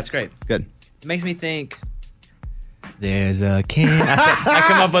worst- it? Yeah, it's great. Good. It makes me think There's a can. I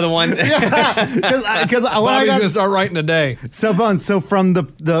come up with one. Because Bobby's gonna start writing today. So Bones, so from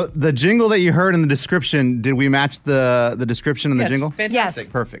the jingle that you heard in the description, did we match the description in the jingle? Fantastic.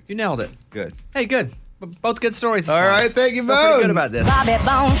 Yes. Perfect. You nailed it. Good. Hey, good. Both good stories. All right, thank you, Feel pretty Bones. good about this. Bobby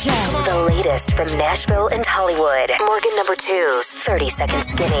Bone Show. The latest from Nashville and Hollywood. Morgan number 2's 30-Second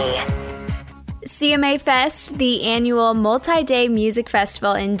Skinny. CMA Fest, the annual multi-day music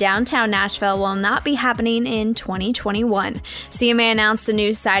festival in downtown Nashville, will not be happening in 2021. CMA announced the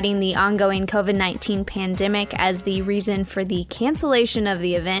news citing the ongoing COVID-19 pandemic as the reason for the cancellation of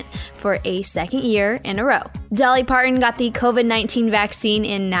the event for a second year in a row. Dolly Parton got the COVID-19 vaccine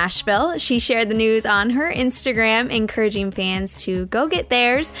in Nashville. She shared the news on her Instagram, encouraging fans to go get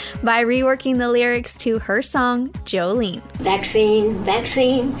theirs by reworking the lyrics to her song, Jolene. Vaccine,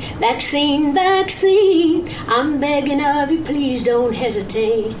 vaccine, vaccine, vaccine. I'm begging of you, please don't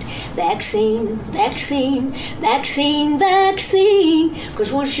hesitate. Vaccine, vaccine, vaccine, vaccine.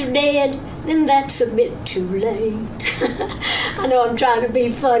 'Cause once you're dead, then that's a bit too late. I know I'm trying to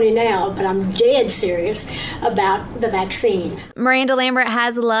be funny now, but I'm dead serious about the vaccine. Miranda Lambert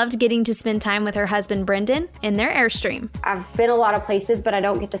has loved getting to spend time with her husband Brendan in their Airstream. I've been a lot of places, but I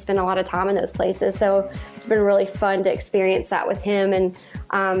don't get to spend a lot of time in those places. So it's been really fun to experience that with him and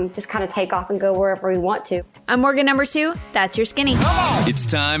just kind of take off and go wherever we want to. I'm Morgan number 2. That's your skinny. It's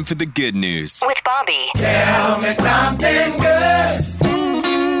time for the good news. With Bobby. Tell me something good.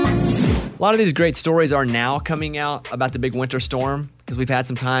 A lot of these great stories are now coming out about the big winter storm because we've had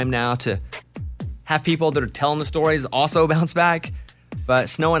some time now to have people that are telling the stories also bounce back. But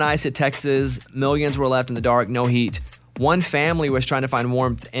snow and ice hit Texas. Millions were left in the dark, no heat. One family was trying to find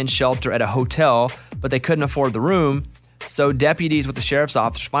warmth and shelter at a hotel, but they couldn't afford the room. So deputies with the sheriff's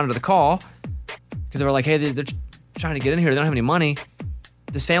office responded to the call because they were like, hey, they're trying to get in here. They don't have any money.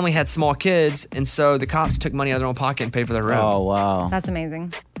 This family had small kids, and so the cops took money out of their own pocket and paid for their room. Oh, wow. That's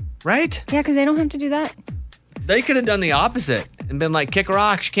amazing. Right? Yeah, because they don't have to do that. They could have done the opposite and been like, kick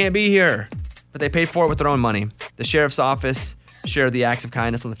rocks, you can't be here. But they paid for it with their own money. The sheriff's office shared the acts of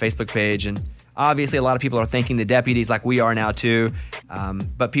kindness on the Facebook page, and obviously a lot of people are thanking the deputies like we are now too.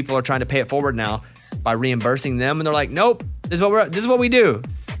 But people are trying to pay it forward now by reimbursing them, and they're like, nope, this is what we do.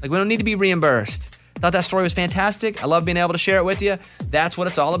 Like, we don't need to be reimbursed. Thought that story was fantastic. I love being able to share it with you. That's what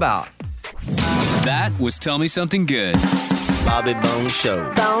it's all about. That was Tell Me Something Good. Bobby Bone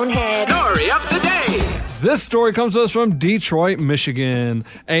Show. Bonehead. Story of the day. This story comes to us from Detroit, Michigan.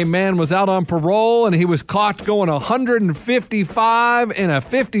 A man was out on parole and he was caught going 155 in a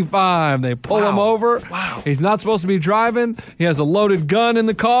 55. They pull him over. Wow. He's not supposed to be driving. He has a loaded gun in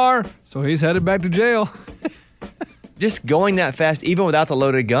the car, so he's headed back to jail. Just going that fast, even without the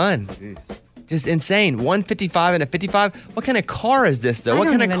loaded gun. Just insane. 155 and a 55. What kind of car is this, though? What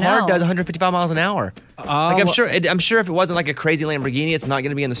kind of car does 155 miles an hour? I'm sure if it wasn't like a crazy Lamborghini, it's not going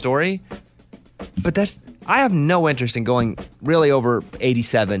to be in the story. But I have no interest in going really over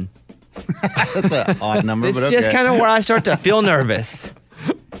 87. That's an odd number, It's but okay. just kind of where I start to feel nervous.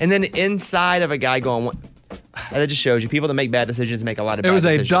 And then inside of a guy going, that just shows you people that make bad decisions make a lot of bad It was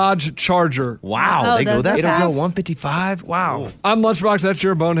decisions. a Dodge Charger. Wow, Oh, they go those that are fast? They don't fast. go 155? Wow. I'm Lunchbox. That's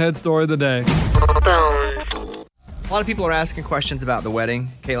your bonehead story of the day. Bones. A lot of people are asking questions about the wedding.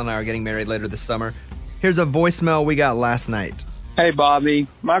 Kayla and I are getting married later this summer. Here's a voicemail we got last night. Hey, Bobby.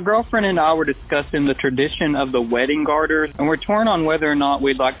 My girlfriend and I were discussing the tradition of the wedding garters, and we're torn on whether or not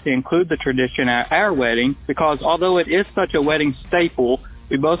we'd like to include the tradition at our wedding, because although it is such a wedding staple,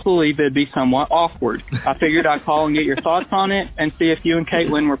 we both believe it'd be somewhat awkward. I figured I'd call and get your thoughts on it and see if you and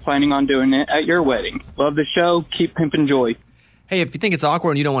Caitlin were planning on doing it at your wedding. Love the show. Keep pimping joy. Hey, if you think it's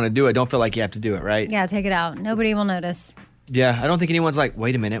awkward and you don't want to do it, don't feel like you have to do it, right? Yeah, take it out. Nobody will notice. Yeah, I don't think anyone's like,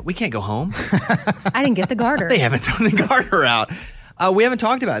 wait a minute, we can't go home. I didn't get the garter. They haven't thrown the garter out. We haven't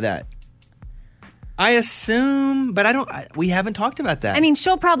talked about that. I assume, but we haven't talked about that. I mean,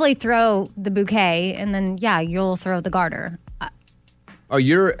 she'll probably throw the bouquet, and then, yeah, you'll throw the garter. Oh,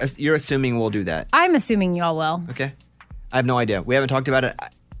 you're assuming we'll do that. I'm assuming y'all will. Okay. I have no idea. We haven't talked about it.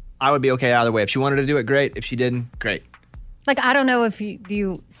 I would be okay either way. If she wanted to do it, great. If she didn't, great. Like, I don't know if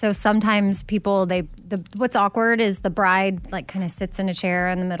you so sometimes people, what's awkward is the bride, like, kind of sits in a chair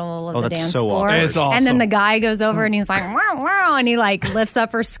in the middle of the that's dance so floor. awkward. It's awesome. And then the guy goes over and he's like, wow, wow, and he, like, lifts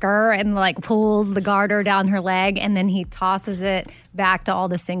up her skirt and, like, pulls the garter down her leg, and then he tosses it back to all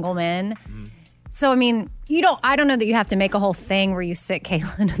the single men. So, I mean, I don't know that you have to make a whole thing where you sit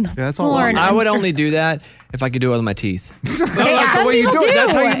Caitlin in the that's all floor. I would only do that if I could do it with my teeth. That's the way you do it.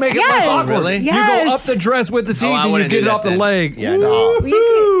 That's how you make it less awkward. Really? You go up the dress with the teeth and you wouldn't get do it that off the then. leg. Yeah, no.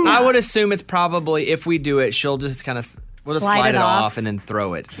 I would assume it's probably, if we do it, she'll just kind of, we'll just slide it off and then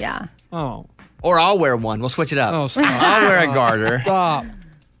throw it. Yeah. Oh. Or I'll wear one. We'll switch it up. Oh, stop. I'll wear a garter. Stop.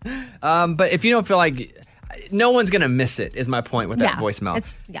 But if you don't feel like, no one's going to miss it, is my point with that voicemail.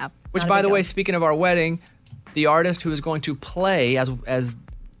 Which, by the way, speaking of our wedding, the artist who is going to play as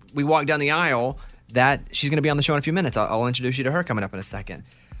we walk down the aisle, she's going to be on the show in a few minutes. I'll introduce you to her coming up in a second.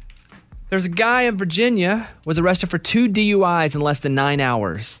 There's a guy in Virginia was arrested for 2 DUIs in less than 9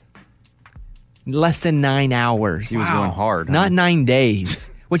 hours. Less than 9 hours. He was going hard. Not 9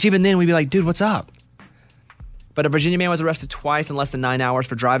 days. Which even then we'd be like, dude, what's up? But a Virginia man was arrested twice in less than 9 hours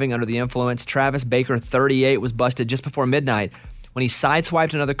for driving under the influence. Travis Baker, 38, was busted just before midnight when he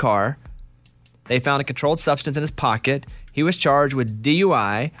sideswiped another car. They found a controlled substance in his pocket. He was charged with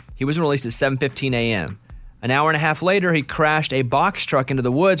DUI. He was released at 7:15 a.m. An hour and a half later, he crashed a box truck into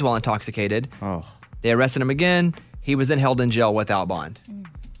the woods while intoxicated. Oh. They arrested him again. He was then held in jail without bond.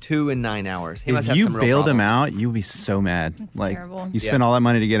 2 and 9 hours. He must have If you some real bailed him problems. out, you'd be so mad. Like terrible. you spent all that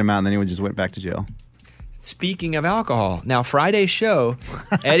money to get him out, and then he just went back to jail. Speaking of alcohol, now Friday's show,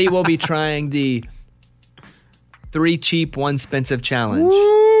 Eddie will be trying the 3 cheap, 1 expensive challenge.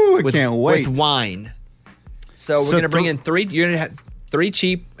 Woo, I can't wait. With wine. So we're going to bring in 3. You're going to have 3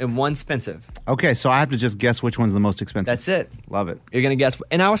 cheap and 1 expensive. Okay, so I have to just guess which one's the most expensive. That's it. Love it. You're going to guess.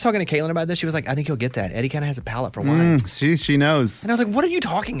 And I was talking to Caitlin about this. She was like, I think he'll get that. Eddie kind of has a palate for wine. She knows. And I was like, what are you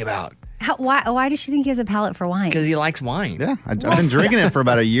talking about? Why does she think he has a palate for wine? Because he likes wine. Yeah, I've been drinking it for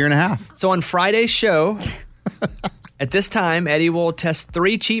about a year and a half. So on Friday's show, at this time, Eddie will test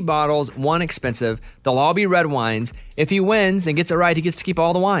 3 cheap bottles, 1 expensive. They'll all be red wines. If he wins and gets it right, he gets to keep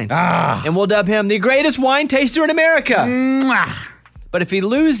all the wine. And we'll dub him the greatest wine taster in America. Mwah. But if he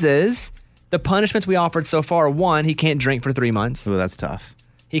loses, the punishments we offered so far, 1, he can't drink for 3 months. Oh, that's tough.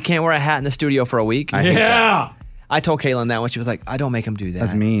 He can't wear a hat in the studio for a week. I hate that. I told Caitlin that when she was like, I don't make him do that.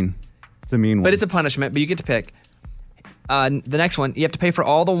 That's mean. It's a mean one. But it's a punishment, but you get to pick. The next one, you have to pay for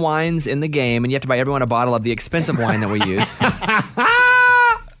all the wines in the game, and you have to buy everyone a bottle of the expensive wine that we used.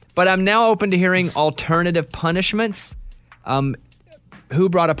 But I'm now open to hearing alternative punishments. Who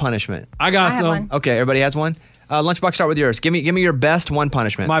brought a punishment? I got some. One. Okay, everybody has one? Lunchbox, start with yours. Give me your best one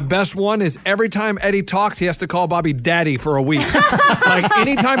punishment. My best one is every time Eddie talks, he has to call Bobby Daddy for a week. Like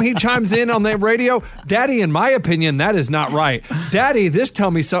anytime he chimes in on the radio, Daddy, in my opinion, that is not right. Daddy, this tell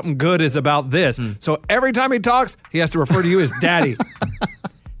me something good is about this. So every time he talks, he has to refer to you as Daddy.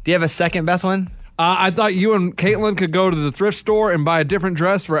 Do you have a second best one? I thought you and Caitlin could go to the thrift store and buy a different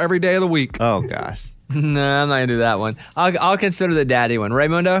dress for every day of the week. Oh, gosh. No, I'm not going to do that one. I'll consider the daddy one.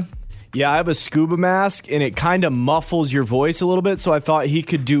 Raymundo? Yeah, I have a scuba mask, and it kind of muffles your voice a little bit, so I thought he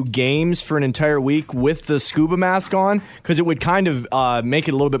could do games for an entire week with the scuba mask on, because it would kind of make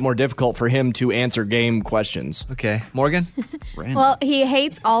it a little bit more difficult for him to answer game questions. Okay. Morgan? Well, he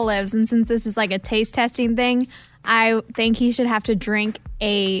hates olives, and since this is like a taste testing thing, I think he should have to drink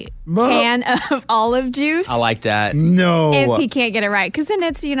a can of olive juice. I like that. No. If he can't get it right, because then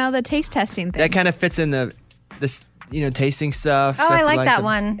it's, the taste testing thing. That kind of fits in this tasting stuff. Oh, stuff I he like likes. that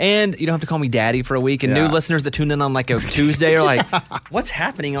one. And you don't have to call me daddy for a week. And new listeners that tune in on like a Tuesday are like, what's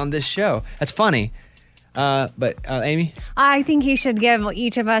happening on this show? That's funny. But Amy? I think he should give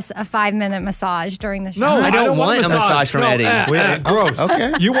each of us a 5-minute massage during the show. No, I don't want a massage from Eddie. Gross.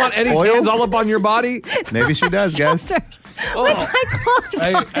 Okay. You want Eddie's Oils? hands all up on your body? Maybe she does, guys. Shoulders. With my clothes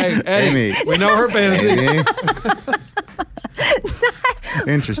on. Hey, Eddie, Amy. we know her fantasy. Amy.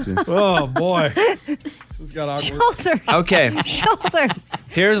 Interesting. Oh, boy. This got awkward. Shoulders. Okay. Shoulders.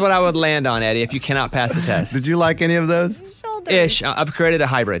 Here's what I would land on, Eddie, if you cannot pass the test. Did you like any of those? Shoulders. Ish. I've created a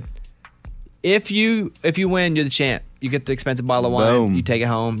hybrid. If you win, you're the champ. You get the expensive bottle of wine. Boom. You take it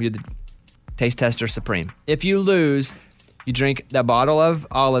home. You're the taste tester supreme. If you lose, you drink that bottle of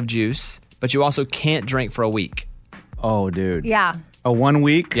olive juice, but you also can't drink for a week. Oh, dude. Yeah. A 1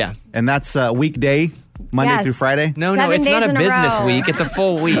 week? Yeah. And that's a weekday? Monday Yes. through Friday? No, 7 it's not days a in a business row. week. It's a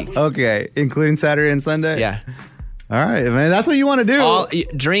full week. Okay. Including Saturday and Sunday? Yeah. All right, man. That's what you want to do.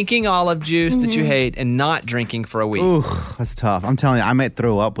 Drinking olive juice that you hate and not drinking for a week. Ooh, that's tough. I'm telling you, I might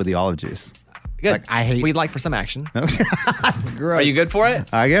throw up with the olive juice. Good. Like, I hate. We'd like for some action. That's gross. Are you good for it?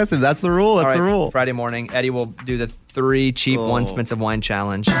 I guess if that's the rule, that's All right, the rule. Friday morning, Eddie will do the 3 cheap, 1 expensive wine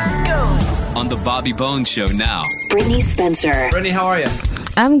challenge. On the Bobby Bones Show now. Brittney Spencer. Brittney, how are you?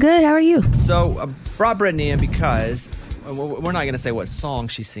 I'm good. How are you? So, brought Brittney in because we're not going to say what song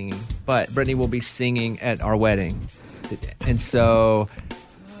she's singing, but Brittney will be singing at our wedding. And so,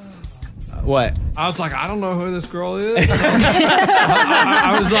 what? I was like, I don't know who this girl is.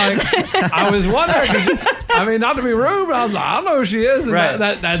 I was like, I was wondering. 'Cause not to be rude, but I was like, I don't know who she is. And Right.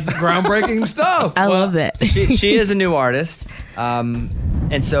 that's groundbreaking stuff. I love that. She is a new artist.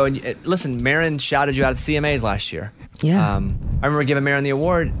 And so, listen, Marin shouted you out at CMAs last year. Yeah. I remember giving Marion the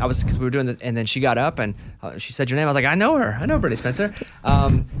award. Because we were doing and then she got up and she said your name. I was like, I know her. I know Brittney Spencer.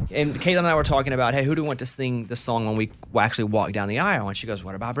 And Caitlin and I were talking about, hey, who do we want to sing the song when we actually walk down the aisle? And she goes,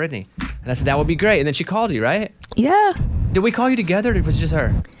 what about Brittney? And I said, that would be great. And then she called you, right? Yeah. Did we call you together, or was it just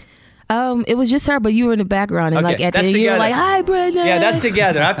her? It was just her, but you were in the background, and Okay, like at the that's end, you were together. like, "Hi, Brittney." Yeah, that's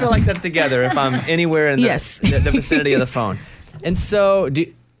together. I feel like that's together if I'm anywhere in the, Yes. the vicinity of the phone. And so,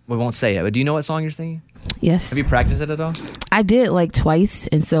 we won't say it, but do you know what song you're singing? Yes. Have you practiced it at all? I did like twice,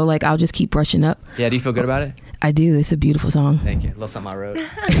 and so like I'll just keep brushing up. Yeah, do you feel good about it? I do. It's a beautiful song. Thank you. A little something I wrote.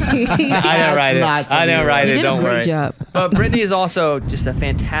 I didn't write it. I didn't write You it. did a Don't great worry. job. But Brittney is also just a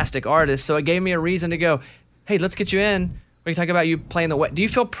fantastic artist, so it gave me a reason to go, hey, let's get you in. We can talk about you playing the wet. Do you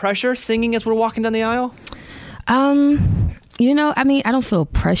feel pressure singing as we're walking down the aisle? You know, I mean, I don't feel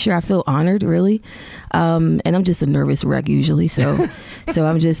pressure. I feel honored, really. And I'm just a nervous wreck usually. So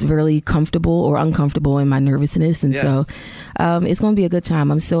I'm just really comfortable or uncomfortable in my nervousness. And so it's going to be a good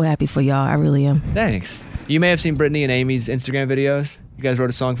time. I'm so happy for y'all. I really am. Thanks. You may have seen Brittney and Amy's Instagram videos. You guys wrote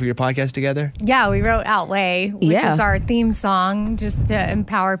a song for your podcast together? Yeah, we wrote Outweigh, which Yeah. is our theme song, just to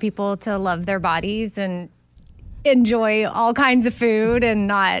empower people to love their bodies and enjoy all kinds of food and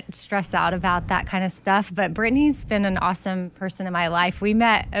not stress out about that kind of stuff. But Brittney's been an awesome person in my life. We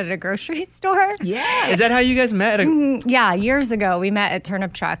met at a grocery store. Yeah. Is that how you guys met? Yeah, years ago we met at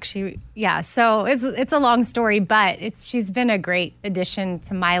Turnip Truck. So it's a long story, but she's been a great addition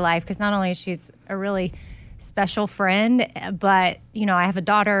to my life because not only is she a really special friend, but I have a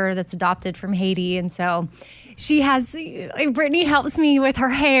daughter that's adopted from Haiti, and so Brittney helps me with her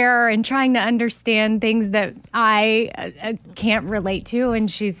hair and trying to understand things that I can't relate to. And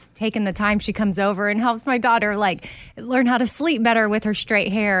she's taken the time. She comes over and helps my daughter learn how to sleep better with her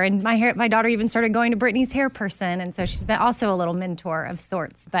straight hair. And my daughter even started going to Brittney's hair person. And so she's been also a little mentor of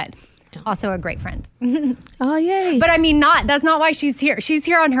sorts, but also a great friend. Oh, yay. But I mean, that's not why she's here. She's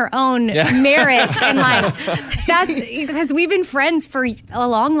here on her own merit. And that's because we've been friends for a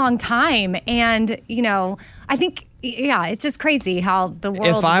long, long time. And, I think, it's just crazy how the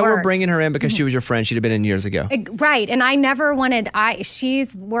world If I were works. bringing her in because she was your friend, she'd have been in years ago. Right. And I never wanted,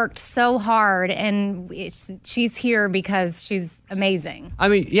 she's worked so hard and she's here because she's amazing. I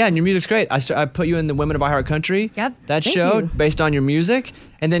mean, yeah, and your music's great. I put you in the Women of I Heart Country. Yep. That Thank show you. based on your music.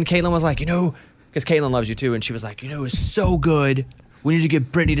 And then Caitlin was like, because Caitlin loves you too. And she was like, it's so good. We need to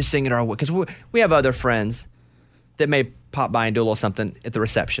get Brittney to sing at our, because we have other friends that may pop by and do a little something at the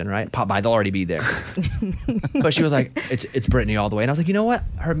reception, right? Pop by, they'll already be there. But she was like, it's Brittney all the way. And I was like, you know what?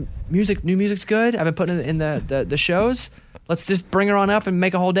 Her new music's good. I've been putting it in the shows. Let's just bring her on up and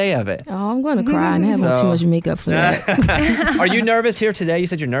make a whole day of it. Oh, I'm going to cry and have too much makeup for that. Are you nervous here today? You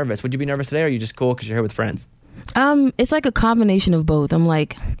said you're nervous. Would you be nervous today, or are you just cool because you're here with friends? It's like a combination of both. I'm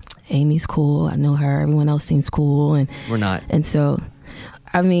like, Amy's cool. I know her. Everyone else seems cool. And we're not. And so,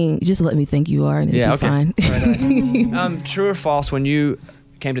 I mean, just let me think you are, and it'll be fine. Right. True or false, when you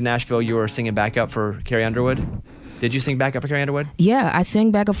came to Nashville, you were singing backup for Carrie Underwood? Did you sing backup for Carrie Underwood? Yeah, I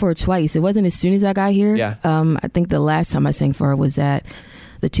sang backup for her twice. It wasn't as soon as I got here. Yeah. I think the last time I sang for her was at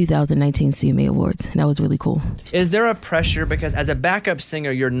the 2019 CMA Awards. And that was really cool. Is there a pressure, because as a backup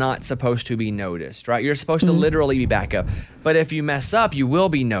singer, you're not supposed to be noticed, right? You're supposed to literally be backup. But if you mess up, you will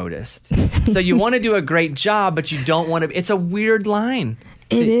be noticed. So you want to do a great job, but you don't want to. It's a weird line.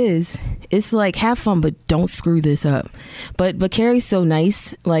 It is. It's like, have fun, but don't screw this up. But Carrie's so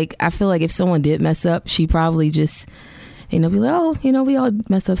nice. Like, I feel like if someone did mess up, she probably just, be like, oh, we all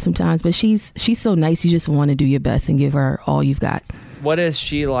mess up sometimes. But she's so nice. You just want to do your best and give her all you've got. What is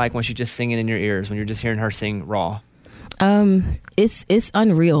she like when she's just singing in your ears, when you're just hearing her sing raw? It's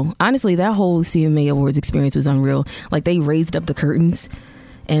unreal. Honestly, that whole CMA Awards experience was unreal. Like, they raised up the curtains.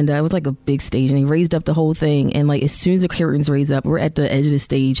 And it was like a big stage, and they raised up the whole thing. And like, as soon as the curtains raise up, we're at the edge of the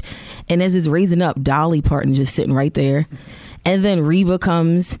stage. And as it's raising up, Dolly Parton just sitting right there. And then Reba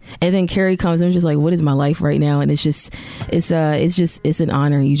comes, and then Carrie comes. And I'm just like, what is my life right now? And it's an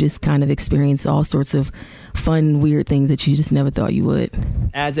honor. You just kind of experience all sorts of fun, weird things that you just never thought you would.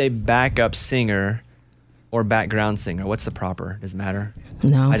 As a backup singer or background singer, what's the proper? Does it matter?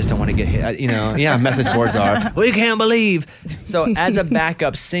 No. I just don't want to get hit. Message boards are, we can't believe. So as a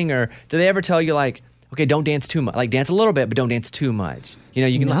backup singer, do they ever tell you like, okay, don't dance too much. Like, dance a little bit, but don't dance too much.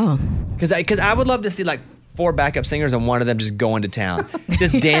 You can. No. Because I would love to see like 4 backup singers and one of them just going to town,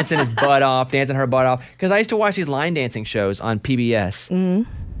 just dancing his butt off, dancing her butt off. Because I used to watch these line dancing shows on PBS.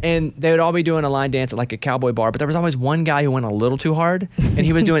 And they would all be doing a line dance at like a cowboy bar, but there was always one guy who went a little too hard, and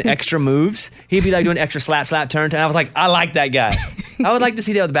he was doing extra moves. He'd be like doing extra slap, turn. And I was like, I like that guy. I would like to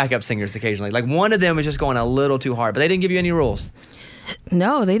see that with backup singers occasionally. Like, one of them was just going a little too hard, but they didn't give you any rules.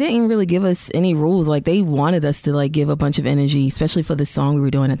 No, they didn't really give us any rules. Like, they wanted us to like give a bunch of energy, especially for the song we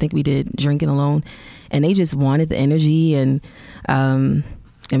were doing. I think we did Drinking Alone, and they just wanted the energy. And I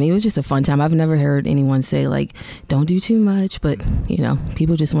mean, it was just a fun time. I've never heard anyone say like, don't do too much, but you know,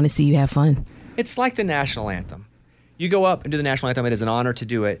 people just want to see you have fun. It's like the national anthem. You go up and do the national anthem. It is an honor to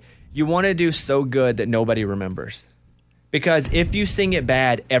do it. You want to do so good that nobody remembers. Because if you sing it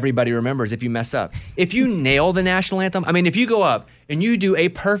bad, everybody remembers if you mess up. If you nail the national anthem, I mean, if you go up and you do a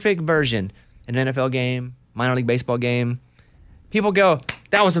perfect version, an NFL game, minor league baseball game, people go,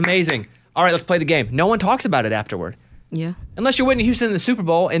 that was amazing. All right, let's play the game. No one talks about it afterward. Yeah. Unless you're Whitney Houston in the Super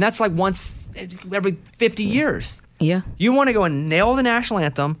Bowl, and that's like once every 50 years. Yeah. You want to go and nail the national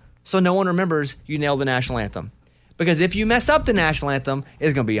anthem so no one remembers you nailed the national anthem. Because if you mess up the national anthem,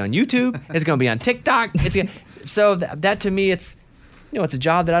 it's going to be on YouTube. It's going to be on TikTok. So that to me, it's a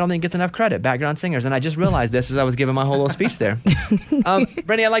job that I don't think gets enough credit, background singers. And I just realized this as I was giving my whole little speech there.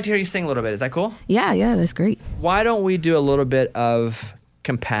 Brittney, I'd like to hear you sing a little bit. Is that cool? Yeah, that's great. Why don't we do a little bit of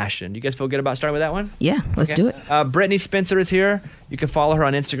Compassion? You guys feel good about starting with that one? Yeah, let's do it. Brittney Spencer is here. You can follow her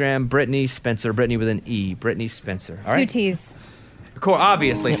on Instagram, Brittney Spencer, Brittney with an E, Brittney Spencer. All right? 2 T's. Cool,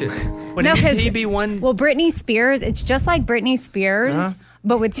 obviously. Would No, an because T be one? Well, Britney Spears, it's just like Britney Spears,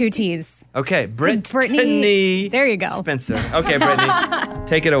 but with 2 T's. Okay, Brittney. There you go. Spencer. Okay, Brittney,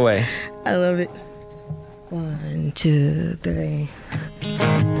 take it away. I love it. 1, 2, 3.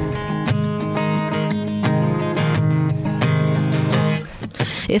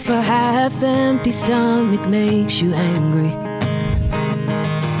 If a half-empty stomach makes you angry,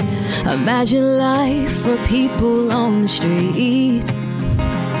 imagine life for people on the street.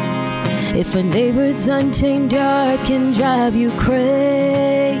 If a neighbor's untamed yard can drive you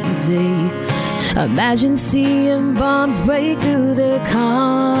crazy, imagine seeing bombs break through the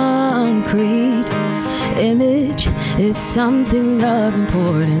concrete. Image is something of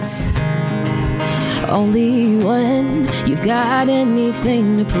importance only when you've got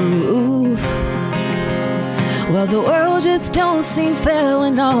anything to prove. Well, the world just don't seem fair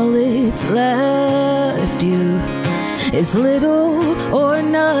when all it's left you is little or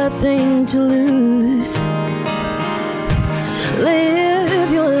nothing to lose.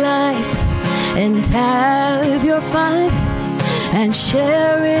 Live your life and have your fun and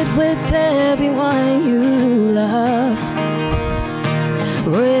share it with everyone you love.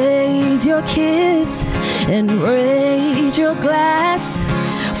 Raise your kids and raise your glass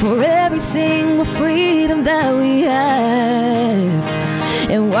for every single freedom that we have.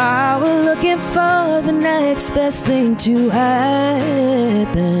 And while we're looking for the next best thing to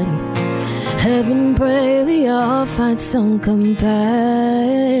happen, heaven pray we all find some compassion.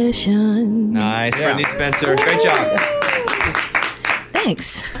 Nice, Brittney Spencer. Great job.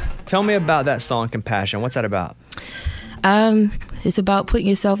 Thanks. Tell me about that song, Compassion. What's that about? It's about putting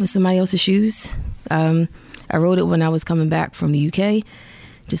yourself in somebody else's shoes. I wrote it when I was coming back from the UK.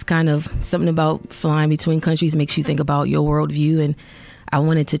 Just kind of something about flying between countries makes you think about your worldview, and I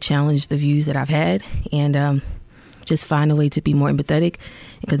wanted to challenge the views that I've had and just find a way to be more empathetic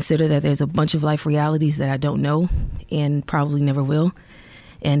and consider that there's a bunch of life realities that I don't know and probably never will.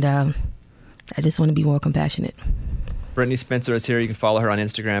 And I just want to be more compassionate. Brittney Spencer is here. You can follow her on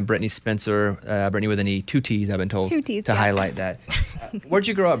Instagram, Brittney Spencer, Brittney with an E, 2 T's, I've been told. 2 T's, to highlight that. Where'd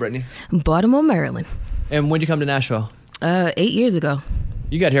you grow up, Brittney? Baltimore, Maryland. And when'd you come to Nashville? 8 years ago.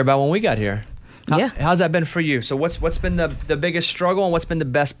 You got here about when we got here. Yeah. How's that been for you? So what's been the biggest struggle and what's been the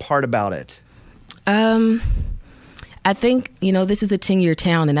best part about it? I think, this is a 10-year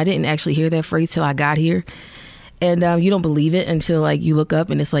town, and I didn't actually hear that phrase till I got here. And you don't believe it until you look up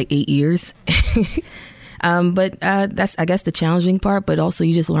and it's 8 years. But that's, I guess, the challenging part, but also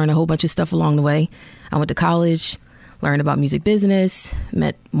you just learn a whole bunch of stuff along the way. I went to college, learned about music business,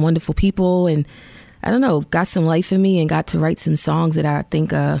 met wonderful people, and I don't know, got some life in me and got to write some songs that I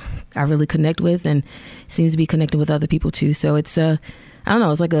think I really connect with and seems to be connecting with other people too. So it's I don't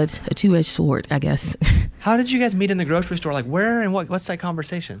know, it's like a two-edged sword, I guess. How did you guys meet in the grocery store? Where and what's that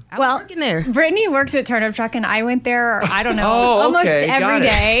conversation? I was working there. Brittney worked at Turnip Truck, and I went there, I don't know, Oh, almost okay, every got it.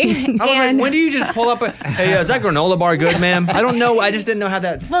 day. I was like, when do you just pull up hey, is that granola bar good, ma'am? I don't know. I just didn't know how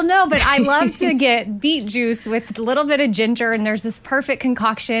that... Well, no, but I love to get beet juice with a little bit of ginger, and there's this perfect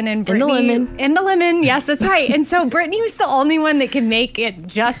concoction. And In the lemon. In the lemon, yes, that's right. And so Brittney was the only one that could make it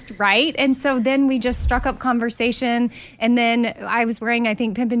just right. And so then we just struck up conversation. And then I was wearing, I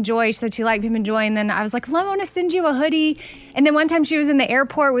think, Pimp and Joy. She said she liked Pimp and Joy. And then I was like, well, I want to send you a hoodie. And then one time she was in the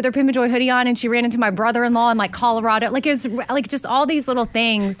airport with her Pimp and Joy hoodie on, and she ran into my brother-in-law in Colorado. It was just all these little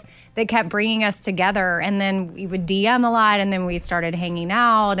things that kept bringing us together. And then we would DM a lot, and then we started hanging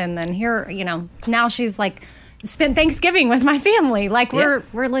out. And then here, now she's spent Thanksgiving with my family. Like we're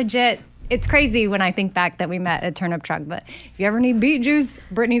legit. It's crazy when I think back that we met at Turnip Truck, but if you ever need beet juice,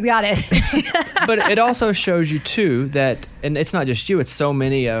 Brittney's got it. But it also shows you too that, and it's not just you, it's so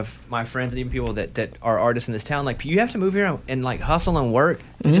many of my friends and even people that are artists in this town. Like you have to move here and like hustle and work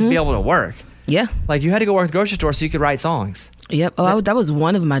to just be able to work. Yeah. Like you had to go work at the grocery store so you could write songs. Yep. Oh, that was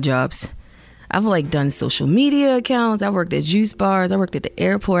one of my jobs. I've like done social media accounts. I worked at juice bars. I worked at the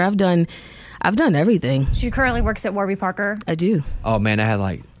airport. I've done everything. She currently works at Warby Parker. I do. Oh man, I had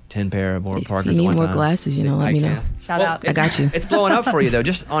like 10 pair of Warby Parkers. You need at one more time. glasses, let me know. Shout out. I got you. It's blowing up for you though.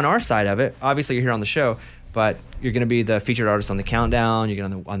 Just on our side of it. Obviously, you're here on the show, but you're going to be the featured artist on the Countdown. You're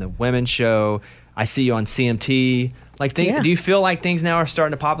going on the women's show. I see you on CMT. Like, do you feel like things now are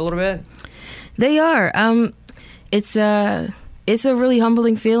starting to pop a little bit? They are. It's a really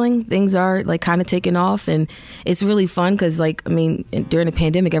humbling feeling. Things are like kind of taking off, and it's really fun because, like, I mean, during the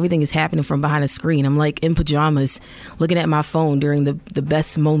pandemic, everything is happening from behind a screen. I'm like in pajamas, looking at my phone during the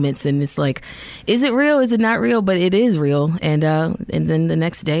best moments, and it's like, is it real? Is it not real? But it is real, and then the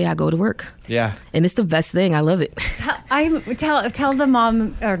next day I go to work. Yeah, and it's the best thing. I love it. Tell the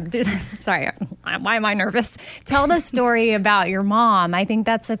mom. Or, sorry, why am I nervous? Tell the story about your mom. I think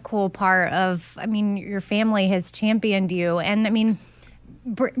that's a cool part of. I mean, your family has championed you, and I mean,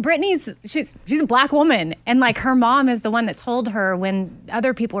 Brittney's she's a black woman, and like her mom is the one that told her when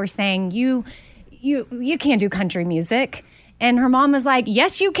other people were saying you can't do country music, and her mom was like,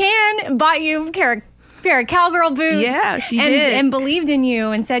 yes you can, bought you a pair of cowgirl boots. Yeah, she did, and believed in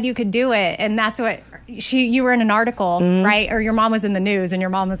you and said you could do it, and that's what. You were in an article, right? Or your mom was in the news, and your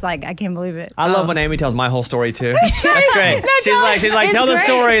mom was like, I can't believe it. I love when Amy tells my whole story too. That's great. She's like, tell the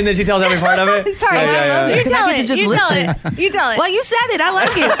story, and then she tells every part of it. Sorry, you tell it. You tell it. You tell it. Well, you said it. I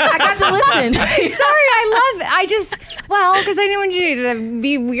like it. I got to listen. Sorry, I love it. Because I didn't want you to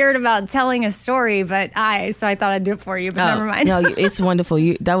be weird about telling a story, so I thought I'd do it for you, but never mind. No, it's wonderful.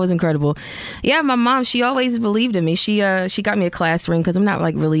 That was incredible. Yeah, my mom, she always believed in me. She got me a class ring because I'm not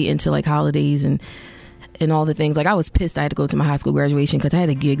like really into like holidays and all the things. Like I was pissed I had to go to my high school graduation because I had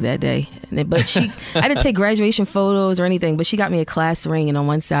a gig that day. But I didn't take graduation photos or anything, but she got me a class ring, and on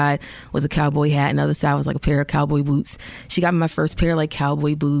one side was a cowboy hat and the other side was like a pair of cowboy boots. She got me my first pair of like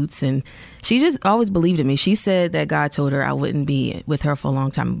cowboy boots, and she just always believed in me. She said that God told her I wouldn't be with her for a long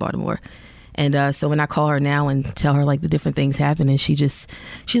time in Baltimore. And so when I call her now and tell her like the different things happening, she's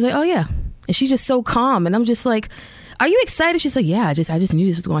like, oh yeah. And she's just so calm. And I'm just like, are you excited? She's like, yeah, I just knew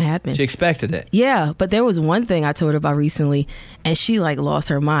this was going to happen. She expected it. Yeah, but there was one thing I told her about recently, and she like lost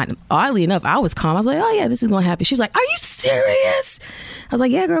her mind. Oddly enough, I was calm. I was like, oh yeah, this is going to happen. She was like, are you serious? I was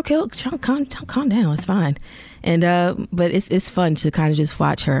like, yeah, girl, calm down. It's fine. And but it's fun to kind of just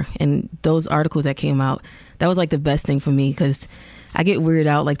watch her. And those articles that came out, that was like the best thing for me because I get weirded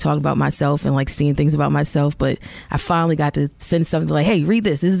out like talking about myself and like seeing things about myself. But I finally got to send something like, hey, read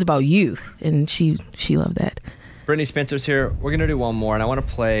this. This is about you. And she loved that. Brittney Spencer's here. We're going to do one more, and I want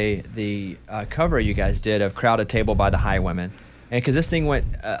to play the cover you guys did of Crowded Table by the Highwomen. And because this thing went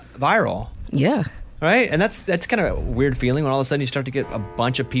viral. Yeah. Right? And that's kind of a weird feeling when all of a sudden you start to get a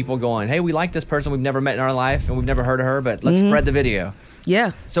bunch of people going, hey, we like this person we've never met in our life, and we've never heard of her, but let's spread the video.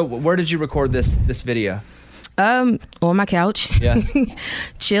 Yeah. So where did you record this video? On my couch. Yeah.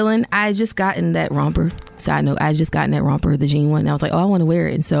 Chilling. I had just gotten that romper. Side note, I had just gotten that romper, the jean one. And I was like, oh, I want to wear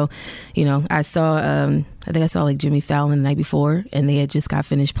it. And so, I saw, I think I saw like Jimmy Fallon the night before, and they had just got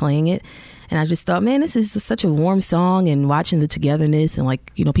finished playing it. And I just thought, man, this is such a warm song, and watching the togetherness and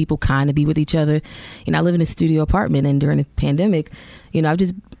like, people kind of be with each other. I live in a studio apartment, and during the pandemic,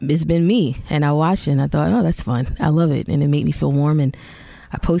 it's been me. And I watched it and I thought, oh, that's fun. I love it. And it made me feel warm. And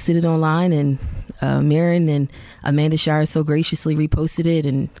I posted it online, and Marin and Amanda Shire so graciously reposted it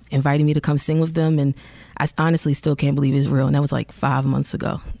and invited me to come sing with them. And I honestly still can't believe it's real. And that was like 5 months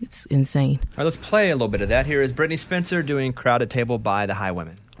ago. It's insane. All right, let's play a little bit of that. Here is Brittney Spencer doing Crowded Table by the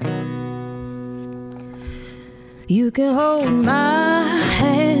Highwomen. You can hold my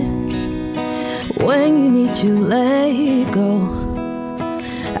hand when you need to let go.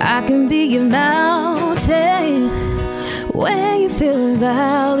 I can be your mountain when you're feeling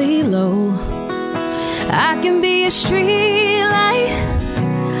valley low. I can be a street light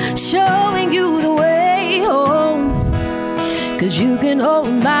showing you the way home. 'Cause you can hold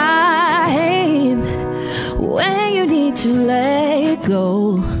my hand when you need to let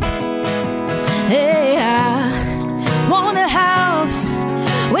go. Hey, I want a house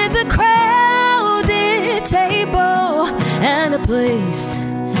with a crowded table and a place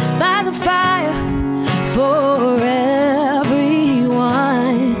by the fire for everyone.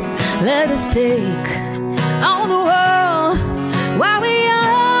 Let us take on the world while we're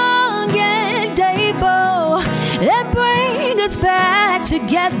young and able. us back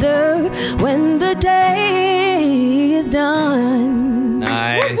together when the day is done.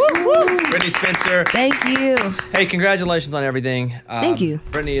 Nice. Brittney Spencer. Thank you. Hey, congratulations on everything. Thank you.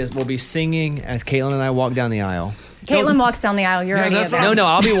 Brittney will be singing as Caitlin and I walk down the aisle. Caitlin walks down the aisle. You're already at No,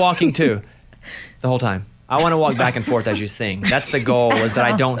 I'll be walking too the whole time. I want to walk back and forth as you sing. That's the goal, is that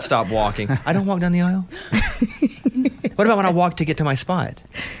I don't stop walking. I don't walk down the aisle. What about when I walk to get to my spot?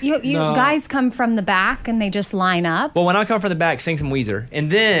 You guys come from the back and they just line up. Well, when I come from the back, sing some Weezer. And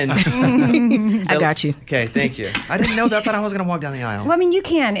then... I got you. Okay, thank you. I didn't know that. I thought I was going to walk down the aisle. Well, I mean, you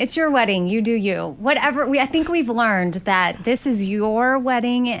can. It's your wedding. You do you. Whatever. I think we've learned that this is your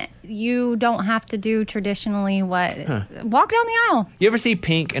wedding. You don't have to do traditionally what... Walk down the aisle. You ever see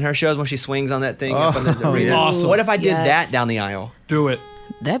Pink in her shows when she swings on that thing? Up on the arena? Awesome. What if I did that down the aisle? Do it.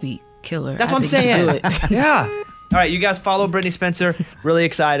 That'd be killer. That's what I'm think you saying. should do it. Yeah. All right, you guys follow Brittney Spencer. Really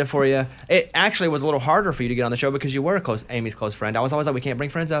excited for you. It actually was a little harder for you to get on the show because you were Amy's close friend. I was always like, we can't bring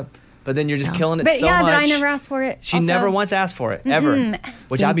friends up. But then you're just killing it But so yeah, much. but I never asked for it. She also. never once asked for it, ever.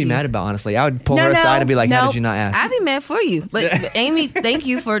 Which Thank I'd be you. mad about, honestly. I would pull her aside and be like, how did you not ask? I'd be mad for you. But Amy, thank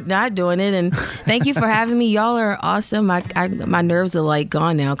you for not doing it. And thank you for having me. Y'all are awesome. My nerves are like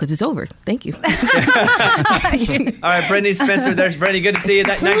gone now because it's over. Thank you. All right, Brittney Spencer. There's Brittney. Good to see you.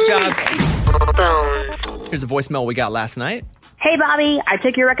 Nice job. Here's a voicemail we got last night. Hey, Bobby, I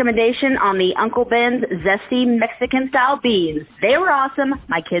took your recommendation on the Uncle Ben's Zesty Mexican-style beans. They were awesome.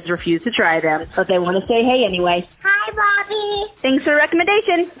 My kids refused to try them, but they want to say hey anyway. Hi, Bobby. Thanks for the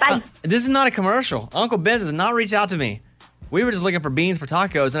recommendation. Bye. This is not a commercial. Uncle Ben does not reach out to me. We were just looking for beans for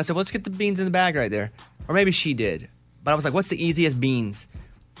tacos, and I said, well, let's get the beans in the bag right there. Or maybe she did. But I was like, what's the easiest beans?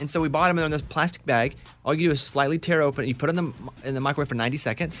 And so we bought them in this plastic bag. All you do is slightly tear open. You put them in the microwave for 90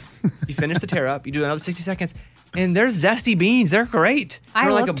 seconds. You finish the tear up. You do another 60 seconds. And they're zesty beans. They're great.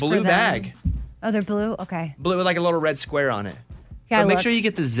 They're like a blue bag. Oh, they're blue? Okay. Blue with like a little red square on it. Yeah, but make sure you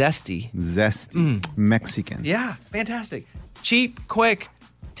get the zesty. Zesty. Mexican. Yeah, fantastic. Cheap, quick,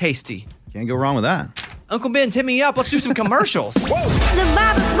 tasty. Can't go wrong with that. Uncle Ben's, hit me up. Let's do some commercials.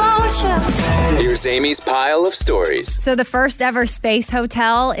 Here's Amy's pile of stories. So the first ever space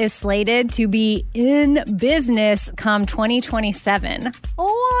hotel is slated to be in business come 2027.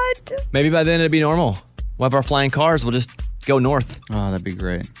 What? Maybe by then it'll be normal. We'll have our flying cars. We'll just go north. Oh, that'd be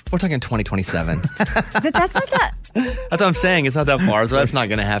great. We're talking 2027. That's not that. That's what I'm saying. It's not that far, so that's not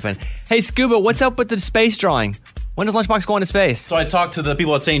going to happen. Hey, Scuba, what's up with the space drawing? When does Lunchbox go into space? So I talked to the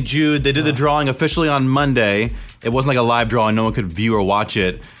people at St. Jude. They did the drawing officially on Monday. It wasn't like a live drawing. No one could view or watch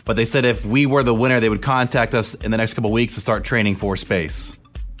it. But they said if we were the winner, they would contact us in the next couple weeks to start training for space.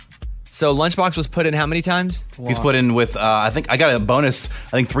 So Lunchbox was put in how many times? He's put in with, I think I got a bonus,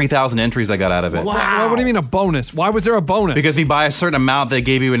 3,000 entries I got out of it. Wow. What do you mean a bonus? Why was there a bonus? Because if you buy a certain amount, they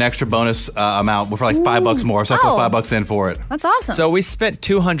gave you an extra bonus amount for like $5 more. So I put $5 in for it. That's awesome. So we spent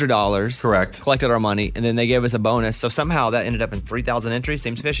 $200. Correct. Collected our money, and then they gave us a bonus. So somehow that ended up in 3,000 entries.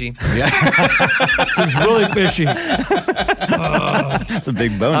 Seems fishy. Yeah. Seems really fishy. That's a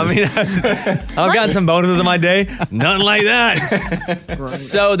big bonus. I mean, I've gotten some bonuses in my day. Nothing like that.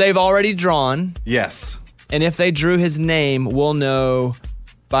 So they've already drawn. Yes. And if they drew his name, we'll know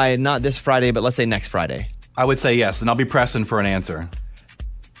by not this Friday, but let's say next Friday. I would say yes, and I'll be pressing for an answer.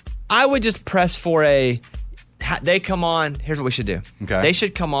 I would just press for they come on. Here's what we should do. Okay. They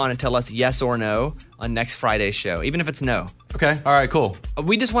should come on and tell us yes or no on next Friday's show, even if it's no. Okay. All right, cool.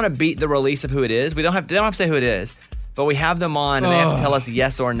 We just want to beat the release of who it is. They don't have to say who it is, but we have them on and they have to tell us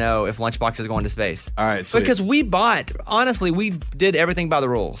yes or no if Lunchbox is going to space. All right, sweet. Because we did everything by the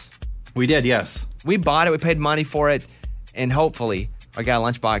rules. We did, yes. We bought it. We paid money for it. And hopefully, our guy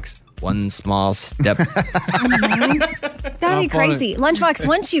Lunchbox, one small step. That'd be crazy. Lunchbox,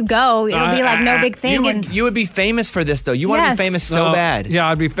 once you go, it'll be like no big thing. You would be famous for this, though. You want to be famous so bad. Yeah,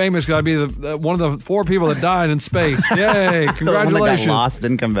 I'd be famous because I'd be one of the 4 people that died in space. Yay, congratulations. The one that got lost,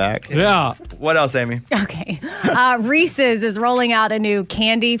 didn't come back. Yeah. What else, Amy? Okay. Reese's is rolling out a new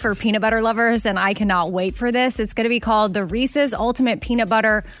candy for peanut butter lovers, and I cannot wait for this. It's going to be called the Reese's Ultimate Peanut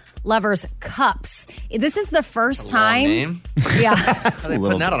Butter Lovers Cups. This is the first time. Name. Yeah. How are they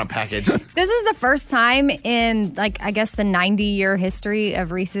putting that on a package? This is the first time in, I guess, the 90-year history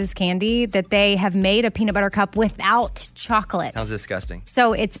of Reese's candy that they have made a peanut butter cup without chocolate. Sounds disgusting.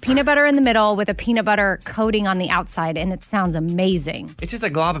 So it's peanut butter in the middle with a peanut butter coating on the outside, and it sounds amazing. It's just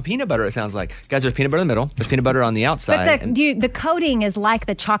a glob of peanut butter, it sounds like. Guys, there's peanut butter in the middle. There's peanut butter on the outside. But the coating is like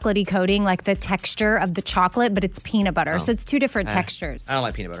the chocolatey coating, like the texture of the chocolate, but it's peanut butter. So it's 2 different textures. I don't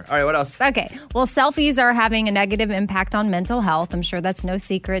like peanut butter. All right, what else? Okay. Well, selfies are having a negative impact on mental health. I'm sure that's no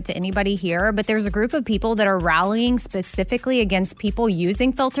secret to anybody here, but there's a group of people that are rallying specifically against people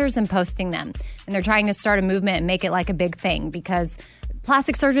using filters and posting them. And they're trying to start a movement and make it like a big thing because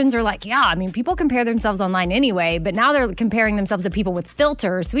plastic surgeons are like, yeah, I mean, people compare themselves online anyway, but now they're comparing themselves to people with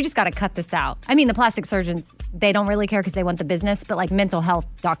filters. So we just got to cut this out. I mean, the plastic surgeons, they don't really care because they want the business, but like mental health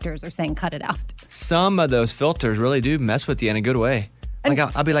doctors are saying cut it out. Some of those filters really do mess with you in a good way. Like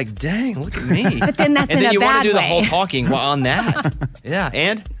I'll be like, dang, look at me. But then that's and in then a you want bad to do the way. whole talking on that. Yeah,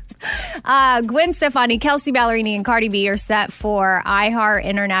 and? Gwen Stefani, Kelsey Ballerini, and Cardi B are set for iHeart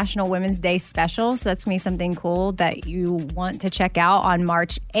International Women's Day special. So that's going to be something cool that you want to check out on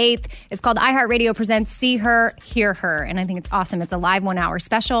March 8th. It's called iHeartRadio Presents See Her, Hear Her. And I think it's awesome. It's a live 1-hour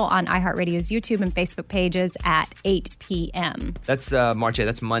special on iHeartRadio's YouTube and Facebook pages at 8 p.m. That's March 8th.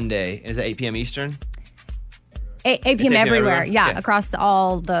 That's Monday. Is it 8 p.m. Eastern? 8 p.m. It's 8 p.m. everywhere. Yeah, Okay. across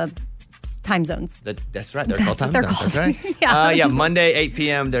all the time zones. That's right. They're called time That's what zones. they're That's right. called. Yeah, Monday, 8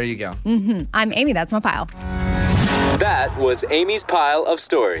 p.m. There you go. I'm Amy. That's my pile. That was Amy's pile of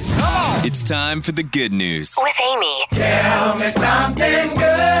stories. It's time for the good news. With Amy. Tell me something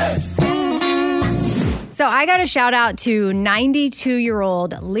good. So I got a shout out to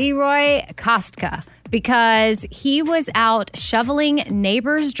 92-year-old Leroy Kostka because he was out shoveling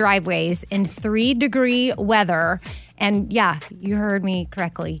neighbors' driveways in 3-degree weather. And yeah, you heard me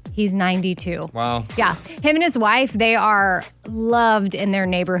correctly. He's 92. Wow. Yeah. Him and his wife, they are loved in their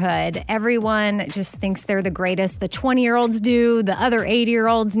neighborhood. Everyone just thinks they're the greatest. The 20-year-olds do. The other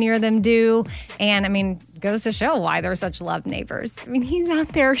 80-year-olds near them do. And I mean, goes to show why they're such loved neighbors. I mean, he's out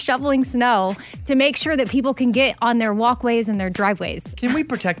there shoveling snow to make sure that people can get on their walkways and their driveways. Can we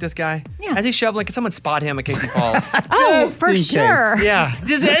protect this guy? Yeah. As he's shoveling, can someone spot him in case he falls? Oh, for sure. Yeah.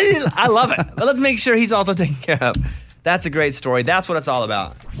 I love it. But let's make sure he's also taken care of. That's a great story. That's what it's all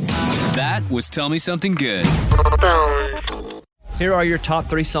about. That was Tell Me Something Good. Here are your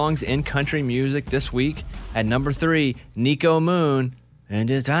top 3 songs in country music this week. At number 3, Nico Moon. And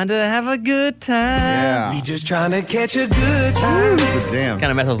just trying to have a good time. Yeah. We just trying to catch a good time. It's a jam.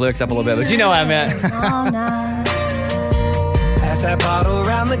 Kind of mess those lyrics up a little bit, but you know what I meant. Pass that bottle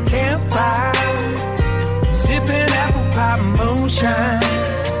around the campfire. Sipping apple pie moonshine.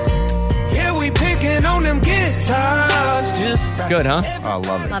 Yeah, we picking on them guitars. Just Good, huh? Oh, I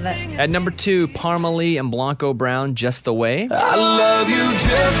love it. Love it. At number 2, Parma Lee and Blanco Brown, Just the Way. I love you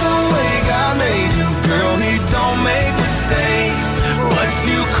just the way God made you. Girl, he don't make mistakes. What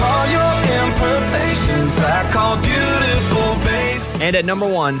you call your imperfections, I call beautiful, babe. And at number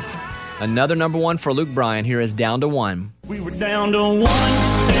 1, another number 1 for Luke Bryan. Here is Down to 1. We were down to 1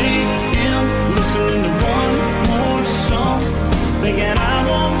 a.m. listening to one more song. Thinking I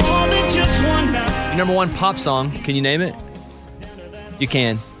want more than just one night. Your number 1 pop song. Can you name it? You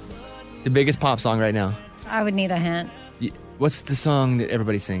can. The biggest pop song right now. I would need a hint. What's the song that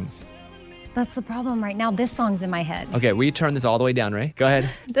everybody sings? That's the problem right now. This song's in my head. Okay, will you turn this all the way down, Ray? Go ahead.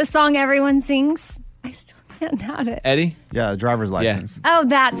 The song everyone sings. I still can't add it. Eddie? Yeah, the driver's license. Oh,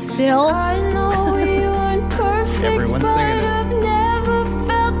 that still. I know you aren't perfect. Everyone's singing it. I've never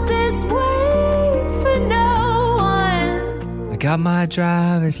felt this way for no one. I got my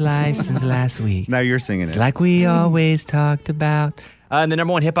driver's license last week. Now you're singing It's it. like we always talked about. And the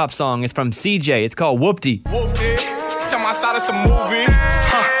number 1 hip hop song is from CJ. It's called Whoopty. Tell my side of some movie.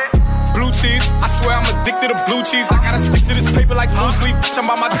 Blue cheese. I swear I'm addicted to blue cheese. I gotta stick to this paper like blue sleep. Talking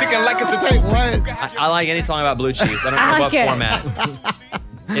about my chicken like it's a two. I like any song about blue cheese. I don't I care like what it.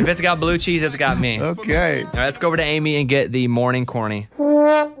 format. If it's got blue cheese, it's got me. Okay. All right, let's go over to Amy and get the morning corny.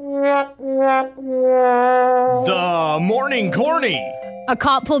 The morning corny. A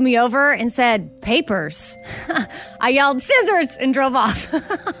cop pulled me over and said, papers. I yelled, scissors, and drove off.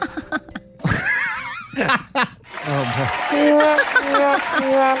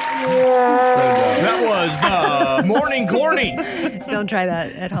 That was the morning corny. Don't try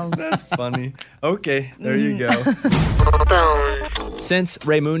that at home. That's funny. Okay, there you go. Since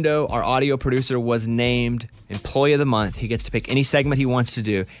Raymundo, our audio producer, was named Employee of the Month, he gets to pick any segment he wants to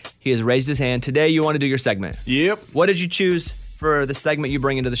do. He has raised his hand. Today, you want to do your segment. Yep. What did you choose for the segment you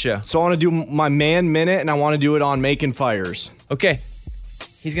bring into the show? So I want to do my man minute, and I want to do it on making fires. Okay.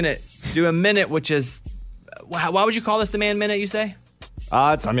 He's going to do a minute, which is... Why would you call this the man minute, you say?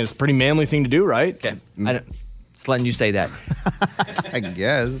 It's a pretty manly thing to do, right? Okay. Just letting you say that. I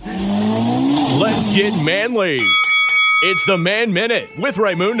guess. Let's get manly. It's the Man Minute with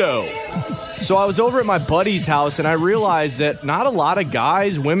Raymundo. So I was over at my buddy's house, and I realized that not a lot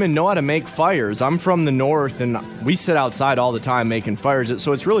of women know how to make fires. I'm from the north, and we sit outside all the time making fires.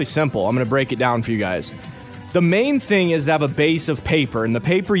 So it's really simple. I'm going to break it down for you guys. The main thing is to have a base of paper, and the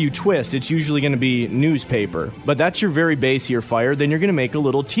paper you twist, it's usually going to be newspaper. But that's your very base of your fire. Then you're going to make a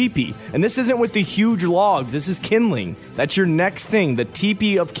little teepee. And this isn't with the huge logs. This is kindling. That's your next thing, the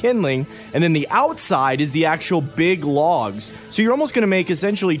teepee of kindling. And then the outside is the actual big logs. So you're almost going to make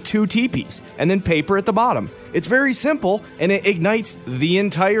essentially 2 teepees, and then paper at the bottom. It's very simple, and it ignites the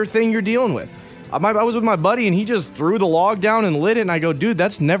entire thing you're dealing with. I was with my buddy, and he just threw the log down and lit it, and I go, dude,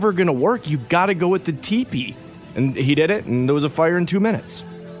 that's never going to work. You got to go with the teepee. And he did it, and there was a fire in 2 minutes.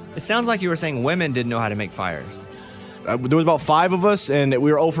 It sounds like you were saying women didn't know how to make fires. There was about 5 of us, and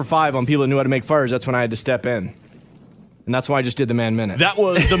we were 0 for 5 on people that knew how to make fires. That's when I had to step in. And that's why I just did the Man Minute. That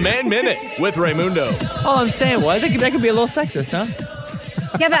was the Man Minute with Raymundo. All I'm saying was, that could be a little sexist, huh?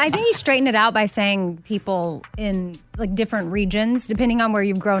 Yeah, but I think he straightened it out by saying people in like different regions, depending on where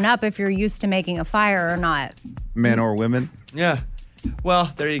you've grown up, if you're used to making a fire or not. Men or women? Yeah.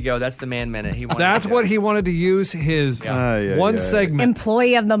 Well, there you go. That's the Man Minute. That's what he wanted to use his segment.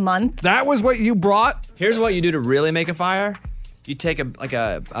 Employee of the month. That was what you brought? Here's what you do to really make a fire. You take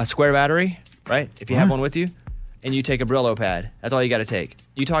a square battery, right? If you have one with you, and you take a Brillo pad. That's all you got to take.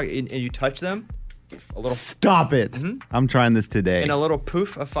 You touch them. A little. Stop it! I'm trying this today. And a little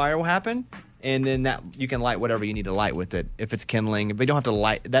poof of fire will happen, and then that you can light whatever you need to light with it. If it's kindling, but you don't have to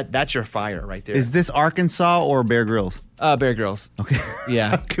light that. That's your fire right there. Is this Arkansas or Bear Grylls? Bear Grylls. Okay.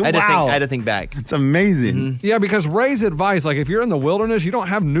 Yeah. Okay, I had to think back. It's amazing. Yeah, because Ray's advice, like if you're in the wilderness, you don't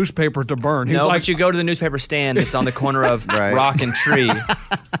have newspaper to burn. He's But you go to the newspaper stand. It's on the corner of rock and tree.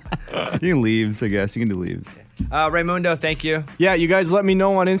 You can leaves, I guess. You can do leaves. Raymundo, thank you. Yeah, you guys let me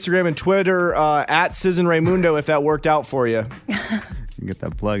know on Instagram and Twitter at Sizzin Raymundo if that worked out for you. You get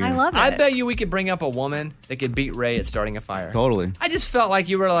that plug in. I love it. I bet you we could bring up a woman that could beat Ray at starting a fire. Totally. I just felt like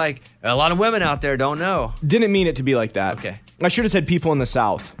you were like, a lot of women out there don't know. Didn't mean it to be like that. Okay. I should have said people in the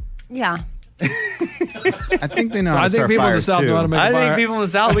South. Yeah. I think they know how to start people in the fires, South too. know how to make a I fire. think people in the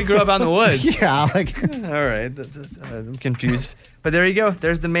South, we grew up out in the woods. Yeah, like. All right. I'm confused. But there you go.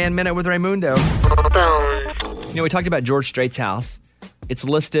 There's the Man Minute with Raymundo. You know, we talked about George Strait's house. It's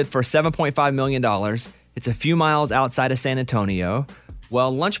listed for $7.5 million. It's a few miles outside of San Antonio.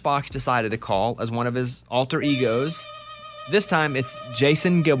 Well, Lunchbox decided to call as one of his alter egos. This time it's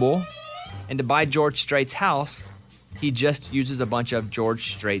Jason Gibble. And to buy George Strait's house, he just uses a bunch of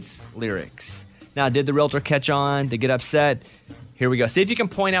George Strait's lyrics. Now, did the realtor catch on? Did get upset? Here we go. See if you can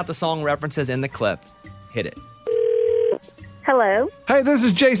point out the song references in the clip. Hit it. Hello. Hey, this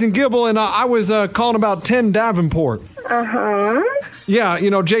is Jason Gibble, and I was calling about 10 Davenport. Uh-huh.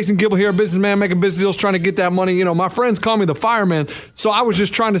 Yeah, Jason Gibble here, businessman making business deals, trying to get that money. My friends call me the fireman, so I was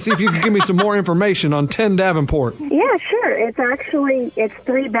just trying to see if you could give me some more information on 10 Davenport. Yeah, sure. It's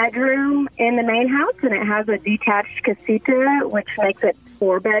 3-bedroom in the main house, and it has a detached casita, which makes it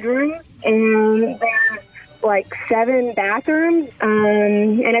 4 bedrooms. And there's like 7 bathrooms,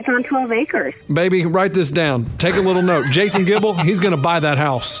 and it's on 12 acres. Baby, write this down. Take a little note. Jason Gibble, he's going to buy that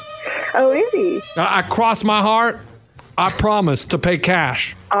house. Oh, is he? I cross my heart. I promise to pay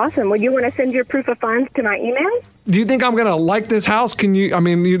cash. Awesome. Would you want to send your proof of funds to my email? Do you think I'm going to like this house?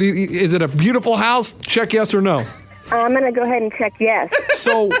 Is it a beautiful house? Check yes or no. I'm going to go ahead and check yes.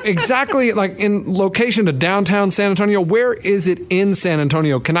 So exactly like in location to downtown San Antonio, where is it in San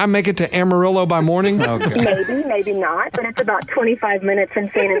Antonio? Can I make it to Amarillo by morning? Okay. Maybe not, but it's about 25 minutes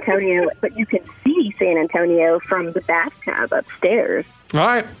from San Antonio, but you can see San Antonio from the bathtub upstairs. All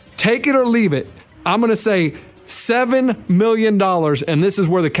right, take it or leave it. I'm going to say $7 million, and this is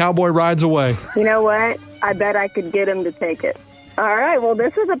where the cowboy rides away. You know what? I bet I could get him to take it. All right. Well,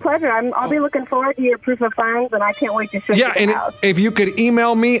 this was a pleasure. I'll be looking forward to your proof of funds, and I can't wait to show you the house. If you could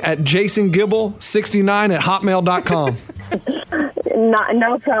email me at jasongibble69@hotmail.com.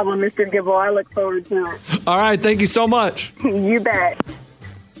 No problem, Mr. Gibble. I look forward to it. All right. Thank you so much. You bet.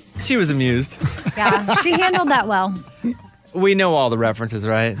 She was amused. Yeah, she handled that well. We know all the references,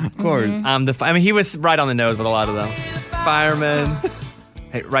 right? Of course. He was right on the nose with a lot of them. Fireman.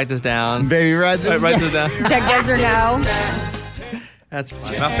 Hey, write this down. Baby, write this down. Check yes or no. That's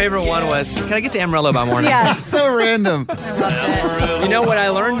funny. My favorite one was, can I get to Amarillo by morning? Yes. So random. I loved it. You know what I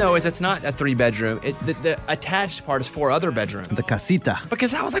learned, though, is it's not a 3-bedroom. The attached part is 4 other bedrooms. The casita.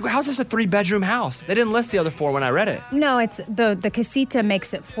 Because I was like, how's this a 3-bedroom house? They didn't list the other 4 when I read it. No, it's the casita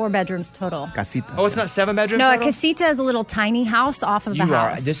makes it 4 bedrooms total. Casita. Oh, it's not 7 bedrooms No, total? a casita is a little tiny house off of the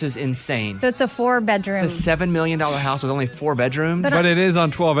house. This is insane. So it's a 4-bedroom. It's a $7 million house with only 4 bedrooms. But it is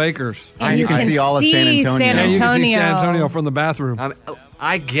on 12 acres. And you can see all of San Antonio. And you can see San Antonio from the bathroom.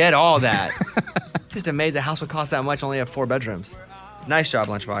 I get all that. Just amazed a house would cost that much, only have 4 bedrooms. Nice job,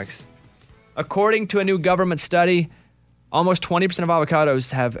 Lunchbox. According to a new government study, Almost 20% of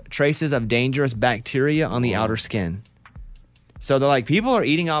avocados have traces of dangerous bacteria on the outer skin. So they're like, people are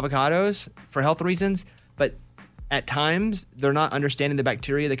eating avocados for health reasons, but at times they're not understanding the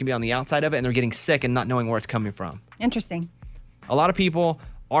bacteria that can be on the outside of it, and they're getting sick and not knowing where it's coming from. Interesting. A lot of people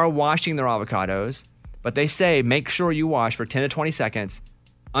are washing their avocados, but they say make sure you wash for 10 to 20 seconds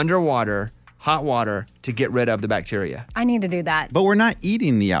underwater, hot water, to get rid of the bacteria. I need to do that. But we're not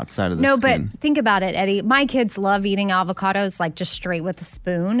eating the outside of the No, skin. but think about it, Eddie. My kids love eating avocados like just straight with a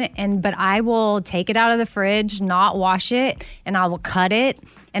spoon, but I will take it out of the fridge, not wash it, and I will cut it,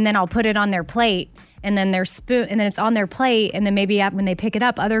 and then I'll put it on their plate, and then their spoon, and then it's on their plate, and then maybe when they pick it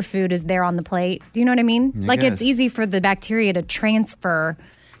up, other food is there on the plate. Do you know what I mean? I Like guess. it's easy for the bacteria to transfer.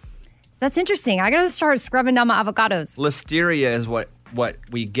 So that's interesting. I got to start scrubbing down my avocados. Listeria is what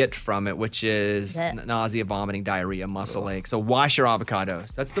we get from it, which is Blech. nausea, vomiting, diarrhea, muscle ache. So wash your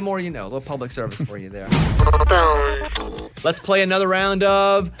avocados. That's the more you know. A little public service for you there. Let's play another round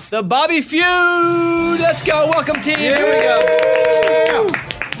of the Bobby Feud. Let's go. Welcome, team. Here we go.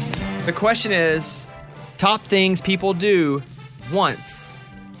 The question is, top things people do once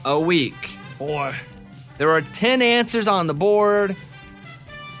a week. Boy. There are 10 answers on the board.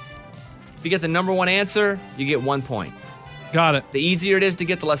 If you get the number one answer, you get 1 point. Got it. The easier it is to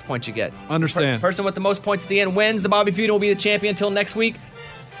get, the less points you get. Understand. Person with the most points at the end wins. The Bobby Feud will be the champion until next week.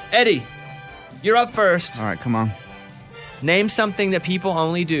 Eddie, you're up first. All right, come on. Name something that people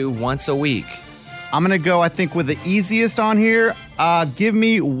only do once a week. I'm going to go, I think, with the easiest on here. Give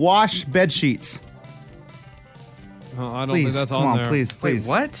me wash bed sheets. Oh, I don't Please, think that's come on on, there. please, please.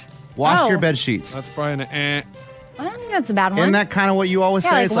 What? Wash Oh. your bed sheets. That's probably an I don't think that's a bad one. Isn't that kind of what you always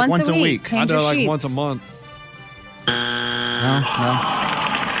Yeah, say? like It's like once a week. I Change do your like sheets. once a month. No.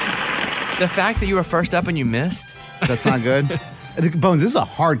 The fact that you were first up and you missed? That's not good. Bones, this is a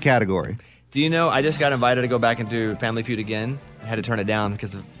hard category. Do you know, I just got invited to go back and do Family Feud again. I had to turn it down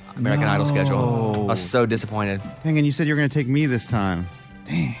because of American Idol schedule. I was so disappointed. Dang, and you said you were going to take me this time.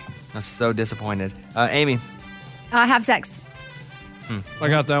 Dang. I was so disappointed. Amy. Have sex. I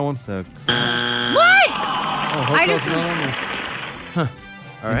got that one. What? Oh, I just was.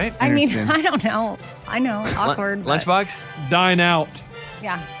 All right. I mean, Interesting. I don't know. I know. Awkward. but- Lunchbox? Dine out.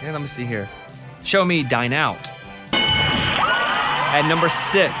 Yeah. Yeah, let me see here. Show me Dine Out. At number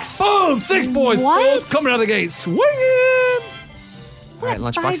 6. Boom! 6 points. What? Bulls coming out of the gate swinging. All right,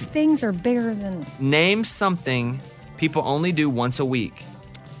 What 5 Lunchbox. things are bigger than? Name something people only do once a week.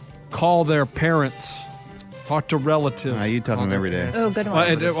 Call their parents. Talk to relatives. You talk to them every day. Oh, good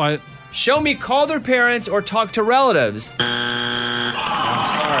one. Show me call their parents or talk to relatives.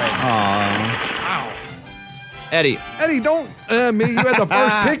 I'm sorry. Aww. Eddie. Eddie, don't me. You had the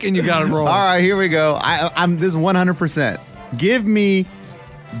first pick and you got it wrong. All right, here we go. I'm this is 100%. Give me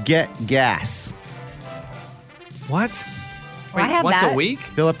get gas. What? Well, I have once that. a week?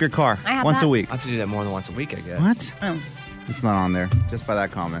 Fill up your car I have once that. a week. I have to do that more than once a week, I guess. What? Oh. It's not on there. Just by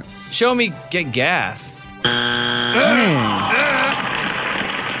that comment. Show me get gas.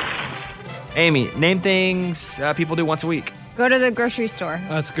 Amy, name things people do once a week. Go to the grocery store.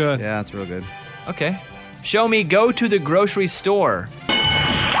 That's good. Yeah, that's real good. Okay. Show me go to the grocery store.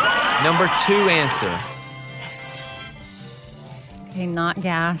 Number 2 answer. Yes. Okay, not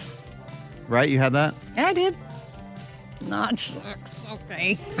gas. Right? You had that? Yeah, I did. Not sex.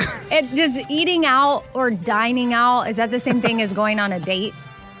 Okay. Does eating out or dining out, is that the same thing as going on a date,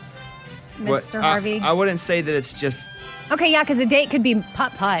 Mr. Harvey? I wouldn't say that it's just. Okay, yeah, because a date could be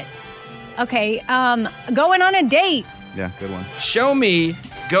putt-putt. Okay, going on a date. Yeah, good one. Show me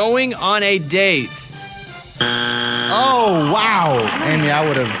going on a date. Oh, wow. Amy, I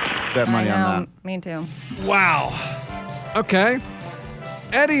would have bet money on that. Me too. Wow. Okay.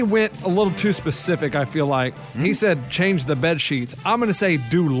 Eddie went a little too specific, I feel like. He said change the bed sheets. I'm going to say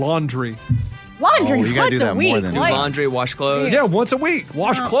do laundry. Laundry Oh, you gotta do once a that week. more than Do What? laundry, wash clothes. Yeah, once a week.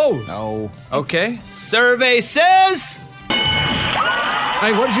 Wash clothes. No. Okay. Survey says.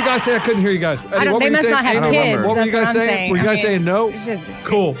 Hey, what did you guys say? I couldn't hear you guys. Eddie, don't- what they were you must saying? not have I don't kids. remember. What were you That's guys what I'm saying? saying. Were you guys I mean, saying no? you should-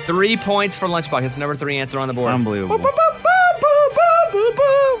 Cool. 3 points for Lunchbox. It's the number 3 answer on the board. Unbelievable.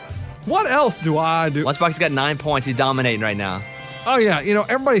 What else do I do? Lunchbox has got 9 points. He's dominating right now. Oh, yeah. You know,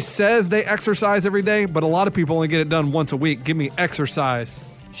 everybody says they exercise every day, but a lot of people only get it done once a week. Give me exercise.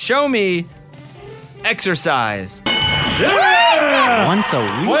 Show me exercise. Yeah! Once a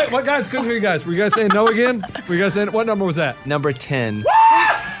week? What guys? Couldn't hear you guys. Were you guys saying no again? Were you guys saying, what number was that? Number 10.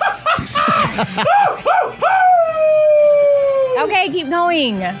 Okay, keep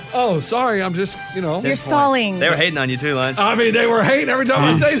going. Oh, sorry. I'm just, you know. You're stalling. They were hating on you too, Lunch. I mean, they were hating every time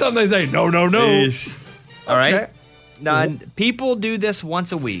I say something. They say, no, no, no. All right. Okay. Now, people do this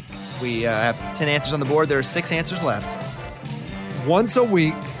once a week. We have 10 answers on the board. There are 6 answers left. once a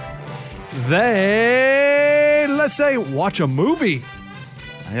week, they, let's say, watch a movie.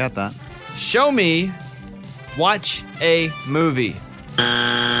 I got that. Show me, watch a movie.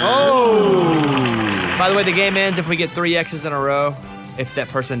 Oh! By the way, the game ends if we get 3 X's in a row, if that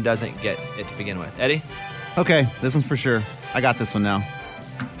person doesn't get it to begin with. Eddie? Okay, this one's for sure. I got this one now.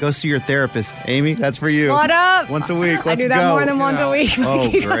 Go see your therapist. Amy, that's for you. What up? Once a week. Let's go. I do that more than once a week. Oh,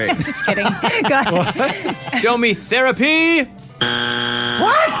 great. I'm just kidding. Go ahead. Show me therapy.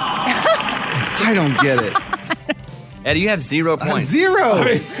 What? I don't get it. Eddie, you have 0 points. 0.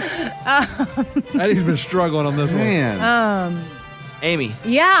 Eddie's been struggling on this one. Man. Amy.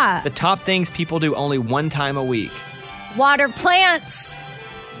 Yeah. The top things people do only one time a week. Water plants.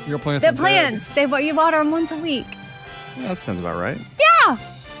 Your plants. The plants. You water them once a week. Yeah, that sounds about right. Yeah.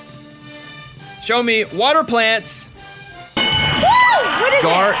 Show me water plants. Woo! What is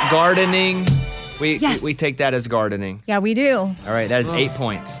it? Gardening. Yes. We take that as gardening. Yeah, we do. All right, that is 8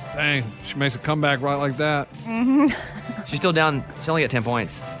 points. Dang, she makes a comeback right like that. Mm-hmm. She's still down. She only got 10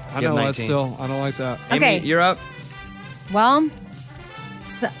 points. I You have know that 19. still. I don't like that. Okay. Amy, you're up. Well,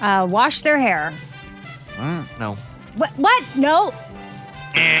 wash their hair. No. What? No.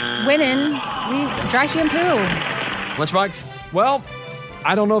 Women, we dry shampoo. Lunchbox? Well,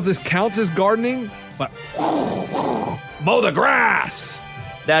 I don't know if this counts as gardening, but mow the grass.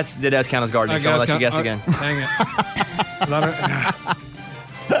 That does count as gardening, so I'll let you guess again. Dang it.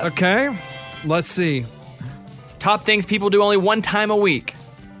 Okay, let's see. Top things people do only one time a week.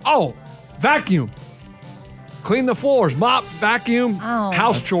 Oh, vacuum. Clean the floors, mop, vacuum, Oh.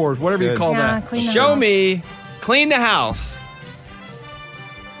 house chores, whatever you call Yeah, that. clean the Show house. me, clean the house.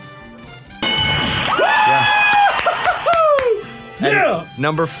 Yeah.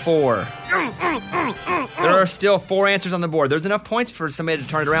 Number 4. There are still 4 answers on the board. There's enough points for somebody to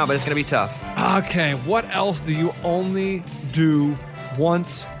turn it around, but it's going to be tough. Okay, what else do you only do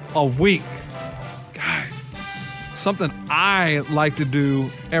once a week? Guys, something I like to do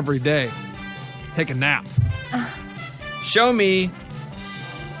every day. Take a nap. Show me.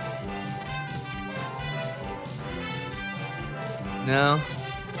 No.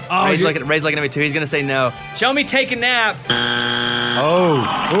 Oh, Ray's looking at me too. He's going to say no. Show me take a nap. Oh.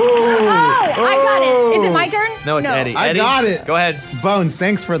 I got it. Is it my turn? No, it's Eddie. I Eddie, got it. Go ahead. Bones,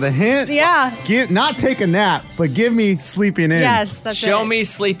 thanks for the hint. Yeah. Not take a nap, but give me sleeping in. Yes, that's Show it. me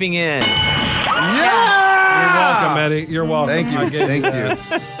sleeping in. Yeah. You're welcome, Eddie. You're welcome. Thank I you. gave Thank that.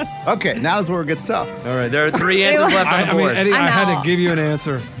 you. Okay, now is where it gets tough. All right, there are 3 answers left on the I mean, board. Eddie, I had out. to give you an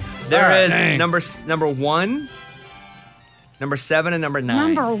answer. There All right, is dang. number 1, number 7, and number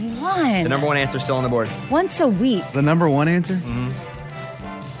 9. Number 1. The number 1 answer is still on the board. Once a week. The number 1 answer?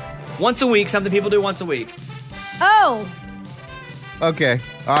 Once a week, something people do once a week. Oh. Okay.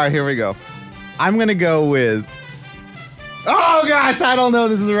 All right, here we go. I'm going to go with. Oh, gosh, I don't know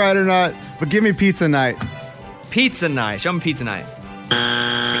if this is right or not, but give me pizza night. Pizza night. Show me pizza night.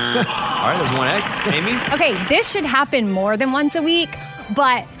 All right, there's 1 X. Amy? Okay, this should happen more than once a week,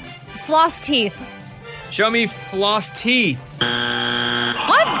 but floss teeth. Show me floss teeth.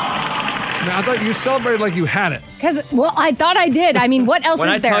 What? Man, I thought you celebrated like you had it. Because, well, I thought I did. I mean, what else When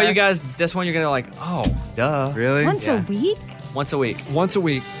is I there? tell you guys this one, you're going to like, oh, duh. Really? Once a week? Once a week. Once a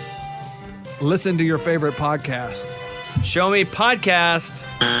week, listen to your favorite podcast. Show me podcast.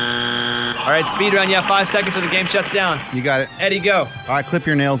 All right, speed round. You have 5 seconds or the game shuts down. You got it. Eddie, go. All right, clip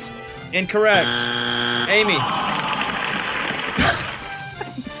your nails. Incorrect. Amy.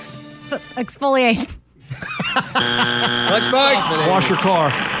 Exfoliate. Lunchbox. Wash your car.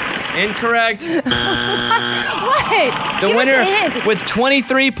 Incorrect. What? The Give us a winner hint. with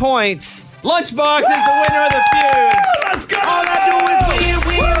 23 points. Lunchbox is the winner of the feud. Let's go. All I do is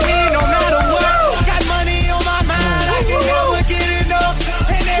win, no matter what. Got money on my mind, I can never get enough.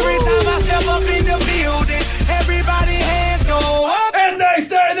 And every time I step up in the building, everybody hands go up. And they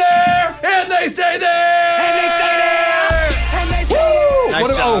stay there. And they stay there. And they stay there. And they stay there. Nice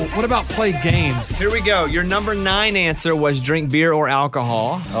job. What about play games? Here we go. Your number 9 answer was drink beer or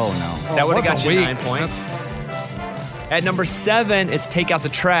alcohol. Oh, no. That would have once got a you week. 9 points. At number 7, it's take out the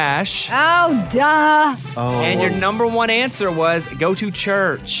trash. Oh, duh. Oh. And your number 1 answer was go to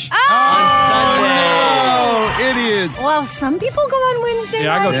church Oh. on Sunday. Oh, idiots. Well, some people go on Wednesday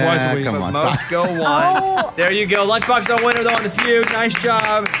Yeah, I go nights. twice a week. Come on, Most stop. go once. Oh. There you go. Lunchbox the winner though on the feud. Nice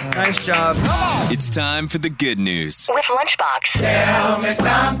job. Nice job. It's time for the good news. With Lunchbox. Tell me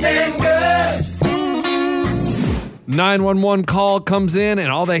something good. 911 call comes in, and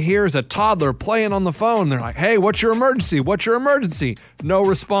all they hear is a toddler playing on the phone. They're like, hey, what's your emergency? What's your emergency? No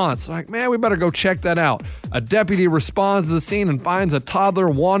response. Like, man, we better go check that out. A deputy responds to the scene and finds a toddler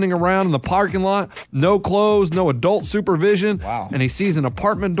wandering around in the parking lot. No clothes, no adult supervision. Wow. And he sees an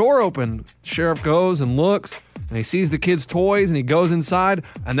apartment door open. Sheriff goes and looks, and he sees the kid's toys, and he goes inside,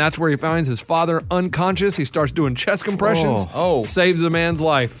 and that's where he finds his father unconscious. He starts doing chest compressions. Oh. Saves the man's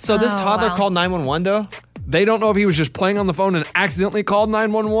life. So this toddler called 911 though? They don't know if he was just playing on the phone and accidentally called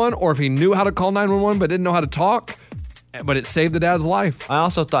 911 or if he knew how to call 911 but didn't know how to talk. But it saved the dad's life. I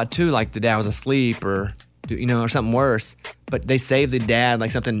also thought too, like the dad was asleep or something worse. But they saved the dad,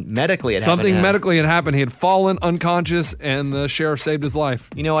 like something medically had happened. Something medically had happened. He had fallen unconscious and the sheriff saved his life.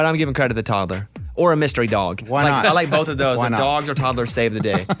 You know what? I'm giving credit to the toddler. Or a mystery dog. Why not? I like both of those. Why When not? dogs or toddlers save the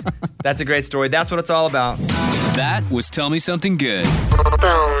day. That's a great story. That's what it's all about. That was Tell Me Something Good.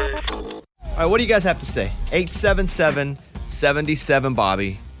 All right, what do you guys have to say?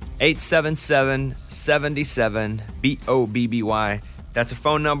 877-77-BOBBY. 877-77-BOBBY. That's a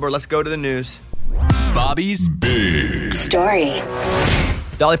phone number. Let's go to the news. Bobby's Big Story.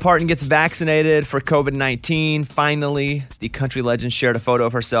 Dolly Parton gets vaccinated for COVID-19. Finally, the country legend shared a photo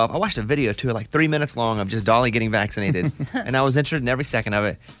of herself. I watched a video, too, like 3 minutes long of just Dolly getting vaccinated. And I was interested in every second of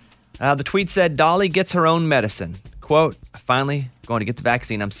it. The tweet said, Dolly gets her own medicine. Quote, finally going to get the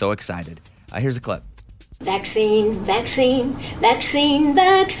vaccine. I'm so excited. Here's a clip. Vaccine, vaccine, vaccine,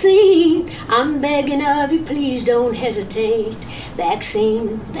 vaccine. I'm begging of you, please don't hesitate.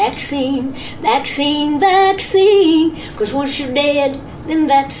 Vaccine, vaccine, vaccine, vaccine. 'Cause once you're dead, then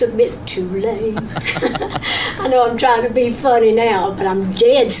that's a bit too late. I know I'm trying to be funny now, but I'm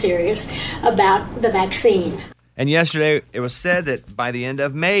dead serious about the vaccine. And yesterday, it was said that by the end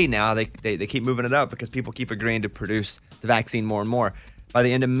of May now, they keep moving it up because people keep agreeing to produce the vaccine more and more. By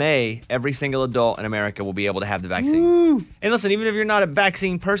the end of May, every single adult in America will be able to have the vaccine. Woo. And listen, even if you're not a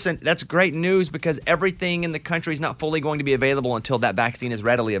vaccine person, that's great news because everything in the country is not fully going to be available until that vaccine is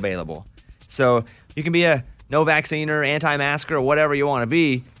readily available. So you can be a no vacciner, anti-masker, or whatever you want to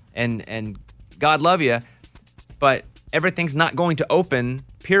be, and God love you, but everything's not going to open,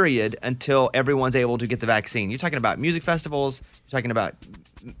 period, until everyone's able to get the vaccine. You're talking about music festivals, you're talking about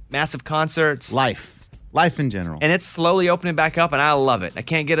massive concerts. Life in general. And it's slowly opening back up, and I love it. I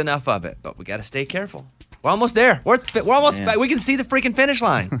can't get enough of it, but we got to stay careful. We're almost there. We're almost back. We can see the freaking finish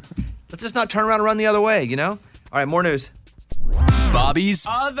line. Let's just not turn around and run the other way, you know? All right, more news. Bobby's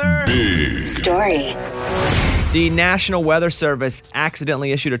Other Big Story. The National Weather Service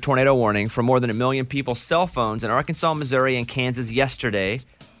accidentally issued a tornado warning for more than 1 million people's cell phones in Arkansas, Missouri, and Kansas yesterday.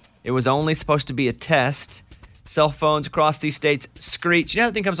 It was only supposed to be a test. Cell phones across these states screech. You know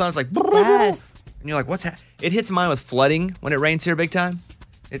how the thing comes on, it's like... Yes. And you're like, what's that? It hits mine with flooding when it rains here big time.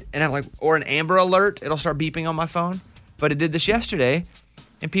 And I'm like, or an Amber Alert, it'll start beeping on my phone. But it did this yesterday.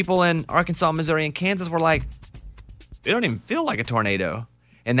 And people in Arkansas, Missouri, and Kansas were like, it don't even feel like a tornado.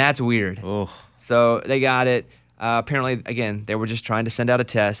 And that's weird. Ugh. So they got it. Apparently, again, they were just trying to send out a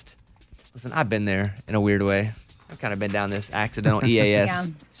test. Listen, I've been there in a weird way. I've kind of been down this accidental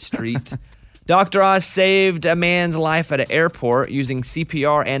EAS street. Dr. Oz saved a man's life at an airport using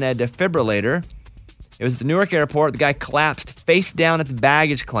CPR and a defibrillator. It was at the Newark airport. The guy collapsed face down at the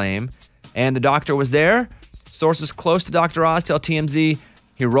baggage claim, and the doctor was there. Sources close to Dr. Oz tell TMZ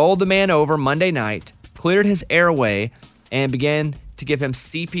he rolled the man over Monday night, cleared his airway, and began to give him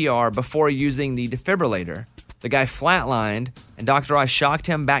CPR before using the defibrillator. The guy flatlined, and Dr. Oz shocked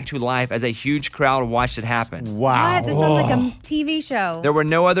him back to life as a huge crowd watched it happen. Wow. What? This sounds like a TV show. There were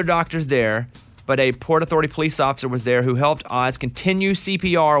no other doctors there, but a Port Authority police officer was there who helped Oz continue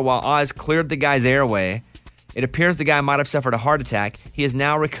CPR while Oz cleared the guy's airway. It appears the guy might have suffered a heart attack. He is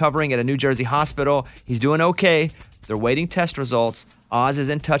now recovering at a New Jersey hospital. He's doing okay. They're waiting test results. Oz is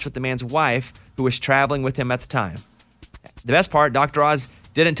in touch with the man's wife, who was traveling with him at the time. The best part, Dr. Oz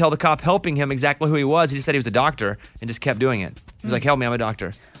didn't tell the cop helping him exactly who he was. He just said he was a doctor and just kept doing it. He was like, help me, I'm a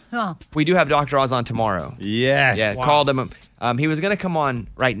doctor. Huh. We do have Dr. Oz on tomorrow. Yes. Yeah, Wow. called him. He was going to come on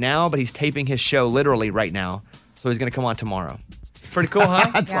right now, but he's taping his show literally right now. So he's going to come on tomorrow. Pretty cool, huh?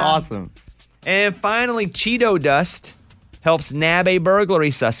 That's awesome. And finally, Cheeto dust helps nab a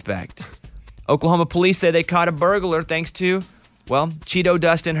burglary suspect. Oklahoma police say they caught a burglar thanks to, well, Cheeto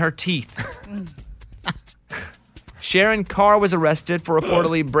dust in her teeth. Sharon Carr was arrested for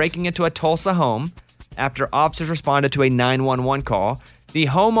reportedly breaking into a Tulsa home after officers responded to a 911 call. The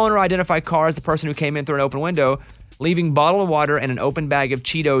homeowner identified Carr as the person who came in through an open window, leaving bottled water and an open bag of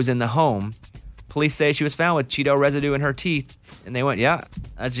Cheetos in the home. Police say she was found with Cheeto residue in her teeth, and they went, yeah,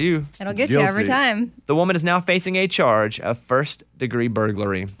 that's you. It'll get you every time. The woman is now facing a charge of first-degree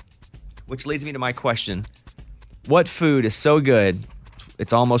burglary, which leads me to my question. What food is so good,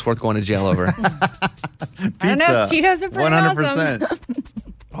 it's almost worth going to jail over? I don't know. Cheetos are pretty 100%. Awesome.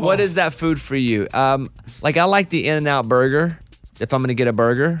 What is that food for you? Like I like the In-N-Out burger. If I'm gonna get a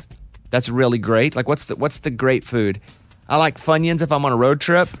burger, that's really great. Like what's the great food? I like Funyuns if I'm on a road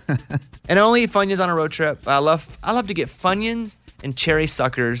trip, and I only eat Funyuns on a road trip. I love to get Funyuns and cherry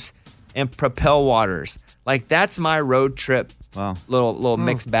suckers and Propel waters. Like that's my road trip. Wow. Little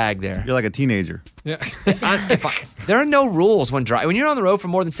mixed bag there. You're like a teenager. Yeah. There are no rules when you're on the road for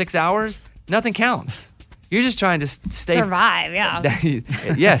more than 6 hours. Nothing counts. You're just trying to stay survive. Yeah.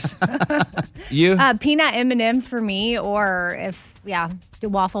 Yes. You peanut M&Ms for me, or do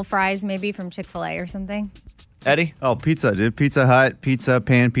waffle fries maybe from Chick-fil-A or something. Eddie? Oh, pizza, dude. Pizza Hut, pizza,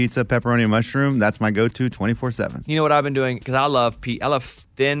 pan pizza, pepperoni and mushroom. That's my go-to 24/7. You know what I've been doing? Because I love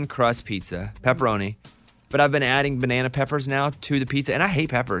thin crust pizza, pepperoni. But I've been adding banana peppers now to the pizza. And I hate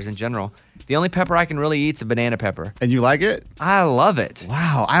peppers in general. The only pepper I can really eat is a banana pepper. And you like it? I love it.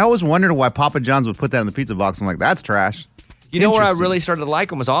 Wow. I always wondered why Papa John's would put that in the pizza box. I'm like, that's trash. You know where I really started to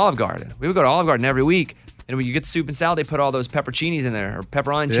like them was Olive Garden. We would go to Olive Garden every week. And when you get soup and salad, they put all those pepperoncinis in there, or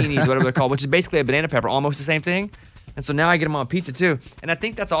pepperoncinis, whatever they're called, which is basically a banana pepper, almost the same thing. And so now I get them on pizza too. And I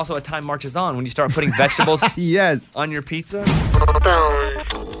think that's also a time marches on when you start putting vegetables on your pizza.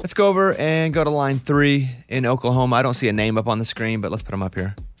 Let's go over and go to line 3 in Oklahoma. I don't see a name up on the screen, but let's put them up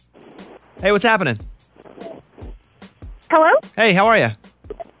here. Hey, what's happening? Hello? Hey, how are you?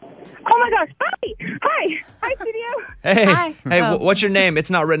 Oh my gosh. Hi. Hi, studio. Hey. Hi. Hey, what's your name? It's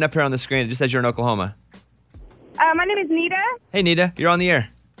not written up here on the screen. It just says you're in Oklahoma. My name is Nita. Hey, Nita. You're on the air.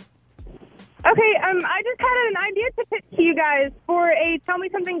 Okay, I just had an idea to pitch to you guys for a Tell Me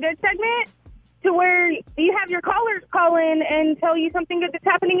Something Good segment to where you have your callers call in and tell you something good that's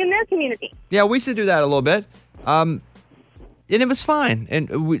happening in their community. Yeah, we should do that a little bit. And it was fine. And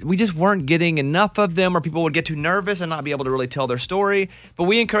we just weren't getting enough of them, or people would get too nervous and not be able to really tell their story. But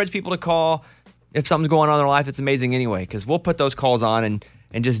we encourage people to call if something's going on in their life that's amazing anyway, because we'll put those calls on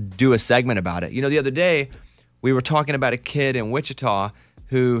and just do a segment about it. You know, the other day, we were talking about a kid in Wichita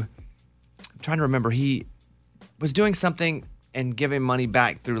who, I'm trying to remember, he was doing something and giving money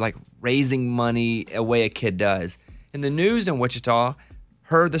back through like raising money a way a kid does. And the news in Wichita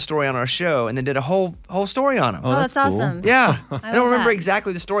heard the story on our show and then did a whole story on him. Oh, that's cool. Awesome. Yeah. I don't remember that.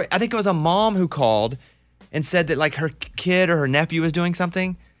 exactly the story. I think it was a mom who called and said that like her kid or her nephew was doing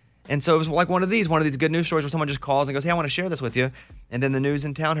something. And so it was like one of these good news stories where someone just calls and goes, hey, I want to share this with you. And then the news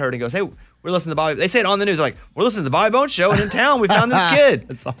in town heard and goes, hey, we're listening to the Bobby. They say it on the news, like, we're listening to the Bobby Bones show, and in town we found this kid.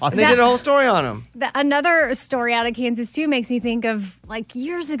 That's awesome. And they did a whole story on him. Another story out of Kansas, too, makes me think of like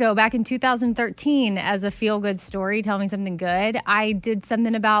years ago, back in 2013, as a feel-good story, Tell Me Something Good. I did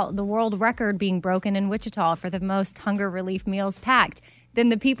something about the world record being broken in Wichita for the most hunger relief meals packed. Then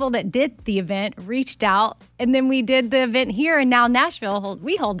the people that did the event reached out, and then we did the event here, and now Nashville,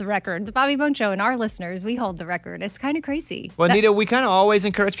 we hold the record. The Bobby Bones Show and our listeners, we hold the record. It's kind of crazy. Well, Anita, we kind of always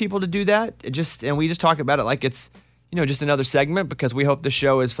encourage people to do that, and we just talk about it like it's, just another segment, because we hope the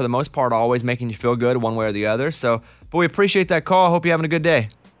show is, for the most part, always making you feel good one way or the other. So, but we appreciate that call. Hope you're having a good day.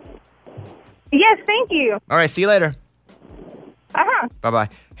 Yes, thank you. All right, see you later. Uh-huh. Bye-bye.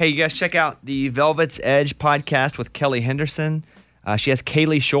 Hey, you guys check out the Velvet's Edge podcast with Kelly Henderson. She has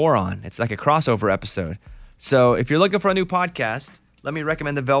Kaylee Shore on. It's like a crossover episode. So if you're looking for a new podcast, let me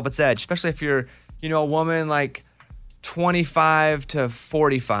recommend the Velvet's Edge, especially if you're, a woman like 25 to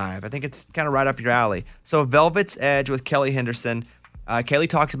 45. I think it's kind of right up your alley. So Velvet's Edge with Kelly Henderson. Kaylee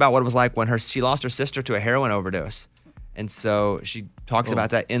talks about what it was like when she lost her sister to a heroin overdose. And so she talks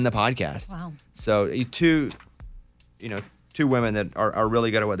about that in the podcast. Wow. So two women that are really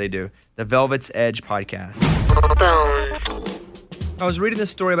good at what they do. The Velvet's Edge podcast. I was reading this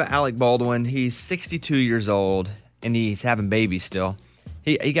story about Alec Baldwin. He's 62 years old, and he's having babies still.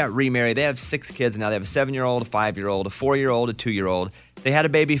 He got remarried. They have 6 kids now. They have a 7-year-old, a 5-year-old, a 4-year-old, a 2-year-old. They had a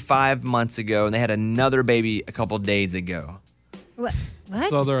baby 5 months ago, and they had another baby a couple days ago. What?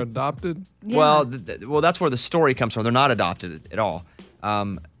 So they're adopted? Yeah. Well, that's where the story comes from. They're not adopted at all.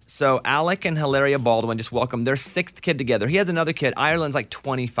 So Alec and Hilaria Baldwin just welcomed their 6th kid together. He has another kid. Ireland's like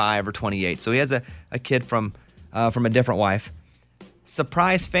 25 or 28, so he has a kid from a different wife.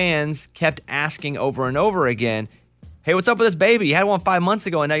 Surprise fans kept asking over and over again, hey, what's up with this baby? You had one 5 months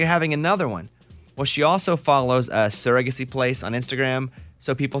ago, and now you're having another one. Well, she also follows a surrogacy place on Instagram,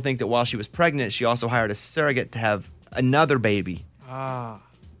 so people think that while she was pregnant, she also hired a surrogate to have another baby.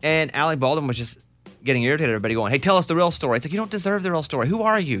 And Alec Baldwin was just getting irritated, everybody going, hey, tell us the real story. It's like, you don't deserve the real story. Who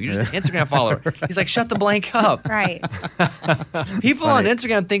are you? You're just an Instagram follower. He's like, shut the blank up. Right. People on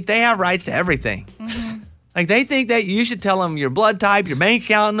Instagram think they have rights to everything. Mm-hmm. Like they think that you should tell them your blood type, your bank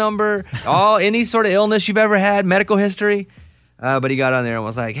account number, any sort of illness you've ever had, medical history. But he got on there and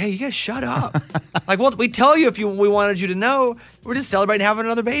was like, "Hey, you guys, shut up! Like, well, we tell you if we wanted you to know. We're just celebrating having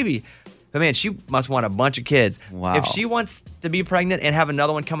another baby." But man, she must want a bunch of kids. Wow. If she wants to be pregnant and have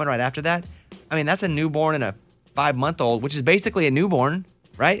another one coming right after that, I mean, that's a newborn and a 5-month-old, which is basically a newborn,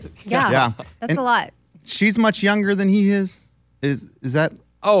 right? Yeah. That's And a lot. She's much younger than he is. Is that?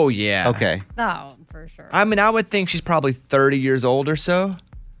 Oh yeah. Okay. Oh, for sure. I mean, I would think she's probably 30 years old or so.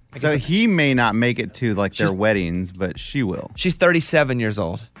 So he may not make it to like their weddings, but she will. She's 37 years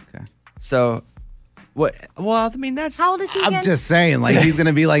old. Okay. So, what? Well, I mean, that's. How old is he again? I'm just saying, like he's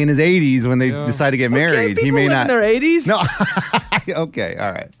gonna be like in his 80s when they decide to get married. He may not. in their 80s. No. Okay.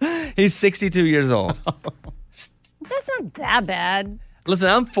 All right. He's 62 years old. That's not that bad. Listen,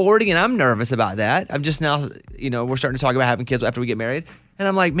 I'm 40 and I'm nervous about that. I'm just now, we're starting to talk about having kids after we get married. And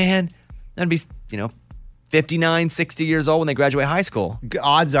I'm like, man, I'm going to be, 59, 60 years old when they graduate high school.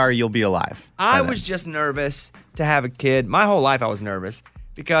 Odds are you'll be alive. I was just nervous to have a kid. My whole life I was nervous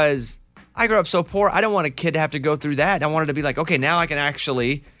because I grew up so poor. I don't want a kid to have to go through that. I wanted to be like, okay, now I can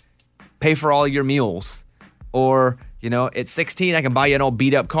actually pay for all your meals. Or, at 16, I can buy you an old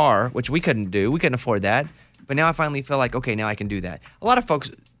beat up car, which we couldn't do. We couldn't afford that. But now I finally feel like, okay, now I can do that. A lot of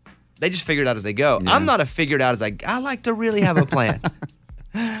folks, they just figure it out as they go. Yeah. I'm not a figured out as I like to really have a plan.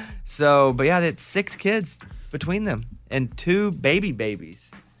 So, but yeah, that's 6 kids between them and 2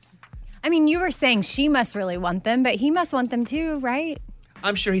 babies. I mean, you were saying she must really want them, but he must want them too, right?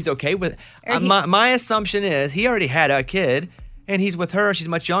 I'm sure he's okay with it. My assumption is he already had a kid and he's with her. She's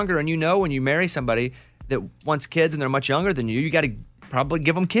much younger. And when you marry somebody that wants kids and they're much younger than you got to probably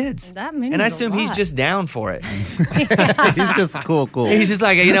give them kids. That means and I a assume lot. he's just down for it. He's just cool. He's just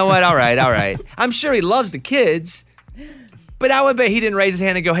like, you know what? All right. I'm sure he loves the kids, but I would bet he didn't raise his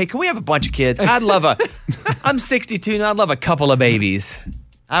hand and go, hey, can we have a bunch of kids? I'm 62 and I'd love a couple of babies.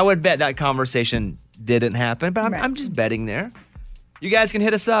 I would bet that conversation didn't happen, but I'm just betting there. You guys can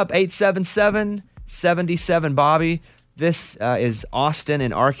hit us up, 877-77-Bobby. This is Austin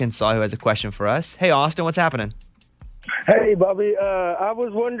in Arkansas who has a question for us. Hey, Austin, what's happening? Hey, Bobby. I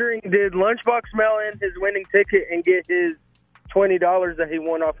was wondering, did Lunchbox mail in his winning ticket and get his $20 that he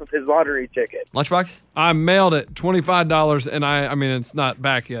won off of his lottery ticket? Lunchbox? I mailed it, $25, and I mean, it's not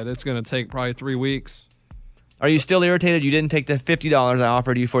back yet. It's going to take probably 3 weeks. Are you still irritated you didn't take the $50 I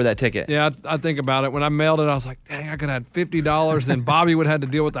offered you for that ticket? Yeah, I think about it. When I mailed it, I was like, dang, I could have had $50. Then Bobby would have had to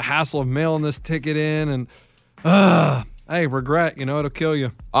deal with the hassle of mailing this ticket in. And, hey, regret, it'll kill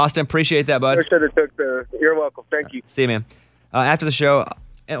you. Austin, appreciate that, bud. You're welcome. Thank you. See you, man. After the show,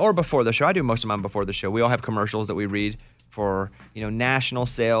 or before the show, I do most of mine before the show. We all have commercials that we read for, national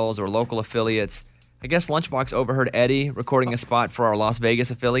sales or local affiliates. I guess Lunchbox overheard Eddie recording a spot for our Las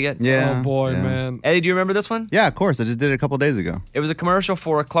Vegas affiliate. Yeah. Oh, boy, man. Eddie, do you remember this one? Yeah, of course. I just did it a couple days ago. It was a commercial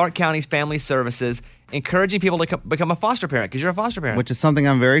for Clark County's Family Services encouraging people to become a foster parent because you're a foster parent. Which is something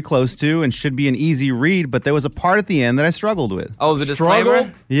I'm very close to and should be an easy read, but there was a part at the end that I struggled with. Oh, the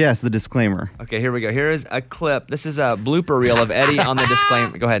disclaimer? Yes, the disclaimer. Okay, here we go. Here is a clip. This is a blooper reel of Eddie on the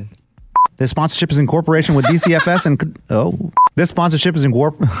disclaimer. Go ahead. This sponsorship is in cooperation with DCFS and... This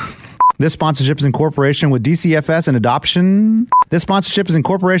sponsorship is in cooperation with DCFS and adoption. This sponsorship is in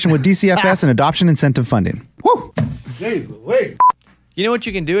cooperation with DCFS and adoption incentive funding. Woo! Jeez, wait. You know what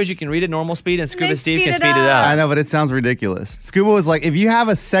you can do is you can read at normal speed and Scuba Steve can speed it up. I know, but it sounds ridiculous. Scuba was like, if you have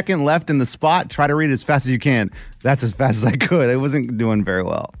a second left in the spot, try to read as fast as you can. That's as fast as I could. It wasn't doing very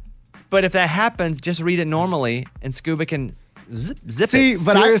well. But if that happens, just read it normally and Scuba can zip See, it.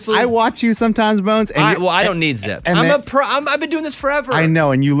 but I watch you sometimes, Bones. And I don't need zip. I've been doing this forever. I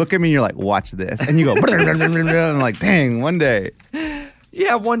know, and you look at me and you're like, watch this. And you go, I'm like, dang, one day.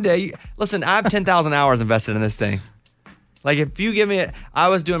 Yeah, one day. Listen, I have 10,000 hours invested in this thing. Like, if you give me I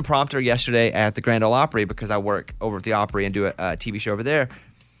was doing prompter yesterday at the Grand Ole Opry because I work over at the Opry and do a TV show over there.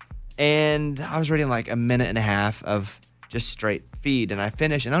 And I was reading like a minute and a half of just straight feed, and I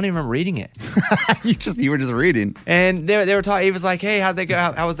finished, and I don't even remember reading it. You were just reading. And they were talking. He was like, "Hey, how'd they go?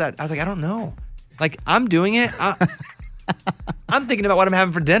 How was that?" I was like, "I don't know. Like, I'm doing it. I'm thinking about what I'm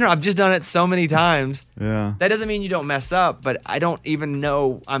having for dinner. I've just done it so many times. Yeah. That doesn't mean you don't mess up, but I don't even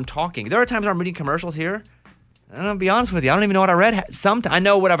know I'm talking. There are times where I'm reading commercials here. I'm gonna be honest with you. I don't even know what I read. I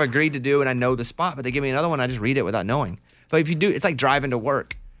know what I've agreed to do, and I know the spot, but they give me another one. I just read it without knowing. But if you do, it's like driving to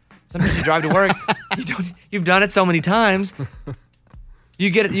work. Sometimes you drive to work. You've done it so many times. You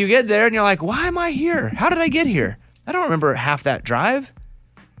get there and you're like, why am I here? How did I get here? I don't remember half that drive.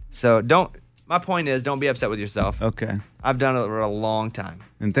 So my point is, don't be upset with yourself. Okay. I've done it for a long time.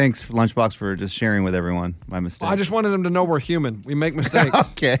 And thanks, Lunchbox, for just sharing with everyone my mistakes. I just wanted them to know we're human. We make mistakes.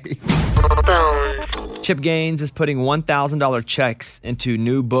 Okay. Chip Gaines is putting $1,000 checks into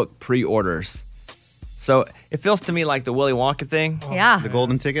new book pre-orders. So it feels to me like the Willy Wonka thing. Yeah. The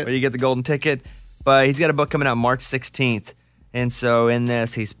golden ticket? Where you get the golden ticket. But he's got a book coming out March 16th. And so in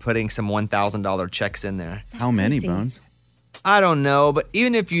this, he's putting some $1,000 checks in there. How many, crazy. Bones? I don't know, but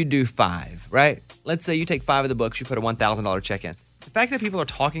even if you do 5, right? Let's say you take 5 of the books, you put a $1,000 check in. The fact that people are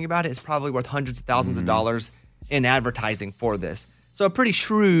talking about it is probably worth hundreds of thousands of dollars in advertising for this. So a pretty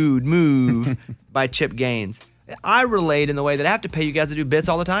shrewd move by Chip Gaines. I relate in the way that I have to pay you guys to do bits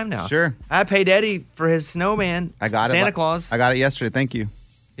all the time now. Sure. I paid Eddie for his snowman. I got Santa it. Claus. I got it yesterday. Thank you.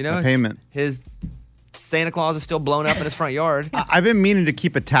 You know, My payment. His Santa Claus is still blown up in his front yard. I've been meaning to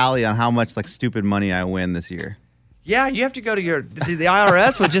keep a tally on how much like stupid money I win this year. Yeah, you have to go to the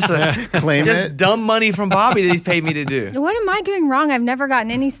IRS with just Claim just it. dumb money from Bobby that he's paid me to do. What am I doing wrong? I've never gotten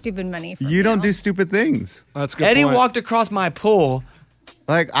any stupid money from You don't do stupid things. That's a good Eddie point. walked across my pool.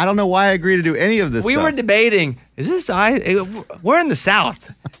 Like, I don't know why I agree to do any of this We stuff. were debating, is this ice? We're in the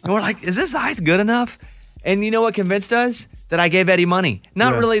South. And we're like, is this ice good enough? And you know what convinced us? That I gave Eddie money.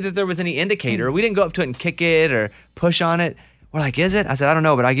 Not really that there was any indicator. We didn't go up to it and kick it or push on it. We're like, is it? I said, I don't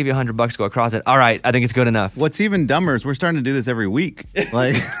know, but I'll give you $100 to go across it. All right, I think it's good enough. What's even dumber is we're starting to do this every week.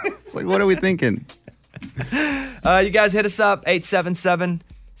 Like, it's like, what are we thinking? You guys hit us up,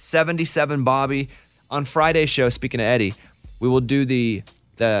 877-77-BOBBY. On Friday's show, speaking of Eddie, we will do the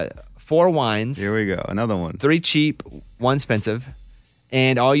 4 wines. Here we go, another one. 3 cheap, 1 expensive.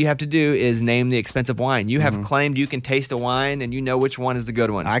 And all you have to do is name the expensive wine. You have claimed you can taste a wine and you know which one is the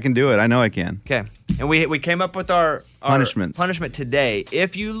good one. I can do it. I know I can. Okay. And we came up with our Punishments. punishment today.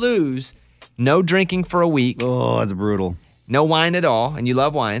 If you lose, no drinking for a week. Oh, that's brutal. No wine at all, and you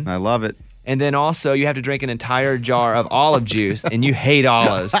love wine. I love it. And then also you have to drink an entire jar of olive juice, and you hate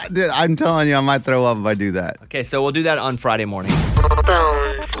olives. Dude, I'm telling you, I might throw up if I do that. Okay, so we'll do that on Friday morning.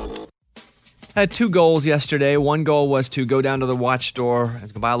 I had 2 goals yesterday. One goal was to go down to the watch store. I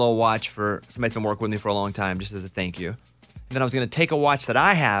was going to buy a little watch for somebody that's been working with me for a long time, just as a thank you. And then I was going to take a watch that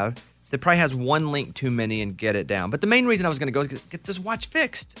I have that probably has 1 link too many and get it down. But the main reason I was going to go is get this watch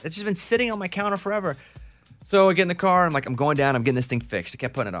fixed. It's just been sitting on my counter forever. So I get in the car. I'm like, I'm going down. I'm getting this thing fixed. I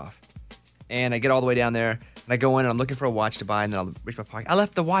kept putting it off. And I get all the way down there. And I go in and I'm looking for a watch to buy. And then I'll reach my pocket. I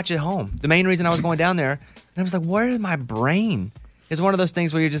left the watch at home. The main reason I was going down there. And I was like, where is my brain? It's one of those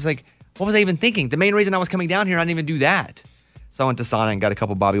things where you're just like, what was I even thinking? The main reason I was coming down here, I didn't even do that. So I went to sauna and got a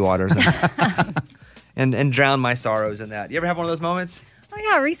couple Bobby Waters and drowned my sorrows in that. You ever have one of those moments? Oh,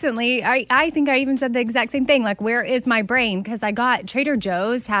 yeah, recently. I think I even said the exact same thing. Like, where is my brain? Because I got Trader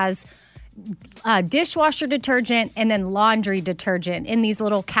Joe's has dishwasher detergent and then laundry detergent in these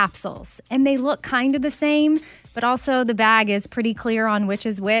little capsules. And they look kind of the same, but also the bag is pretty clear on which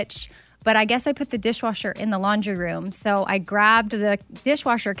is which. But I guess I put the dishwasher in the laundry room. So I grabbed the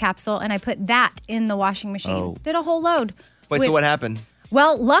dishwasher capsule and I put that in the washing machine. Oh. Did a whole load. Wait, so what happened?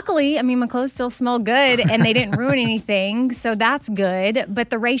 Well, luckily, I mean, my clothes still smell good and they didn't ruin anything. So that's good. But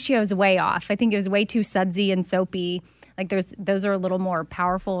the ratio is way off. I think it was way too sudsy and soapy. Like those are a little more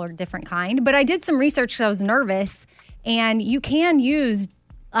powerful or different kind. But I did some research because I was nervous. And you can use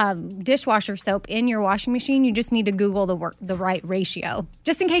dishwasher soap in your washing machine. You just need to Google the right ratio.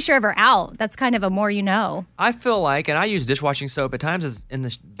 Just in case you're ever out. That's kind of a more you know. I feel like, and I use dishwashing soap at times as in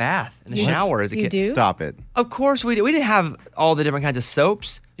the bath, in the shower as a You kid. do? Stop it. Of course we did. We didn't have all the different kinds of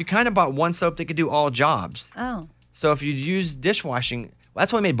soaps. You kind of bought one soap that could do all jobs. Oh. So if you use dishwashing,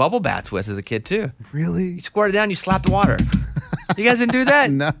 that's what we made bubble baths with as a kid too. Really? You squirt it down, you slap the water. You guys didn't do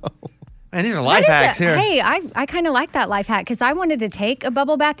that? No. Man, these are life hacks here. Hey, I kind of like that life hack because I wanted to take a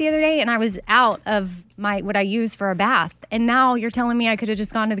bubble bath the other day and I was out of what I use for a bath. And now you're telling me I could have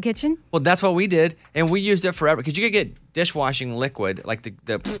just gone to the kitchen? Well, that's what we did, and we used it forever because you could get dishwashing liquid like the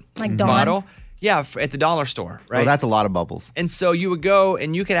Like Dawn? bottle. Yeah, at the dollar store, right? Oh, that's a lot of bubbles. And so you would go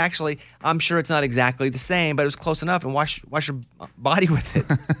and you could actually, I'm sure it's not exactly the same, but it was close enough, and wash your body with it.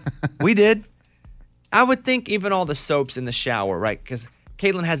 We did. I would think even all the soaps in the shower, right? Because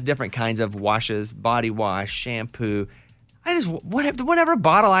Caitlin has different kinds of washes, body wash, shampoo. Whatever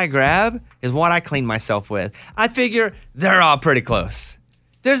bottle I grab is what I clean myself with. I figure they're all pretty close.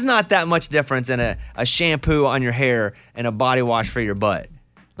 There's not that much difference in a shampoo on your hair and a body wash for your butt.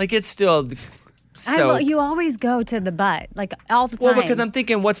 Like it's still so. You always go to the butt, like all the time. Well, because I'm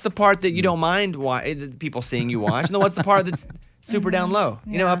thinking, what's the part that you don't mind people seeing you wash, and then what's the part that's super down low?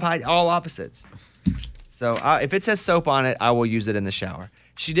 You know, up high, all opposites. So if it says soap on it, I will use it in the shower.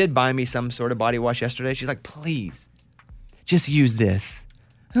 She did buy me some sort of body wash yesterday. She's like, please, just use this.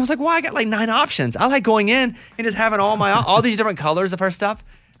 And I was like, well, I got like 9 options. I like going in and just having all these different colors of her stuff.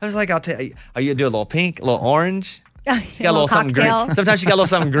 I was like, I'll do a little pink, a little orange, She got a little something green. Sometimes she got a little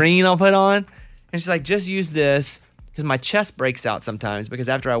something green I'll put on. And she's like, just use this because my chest breaks out sometimes because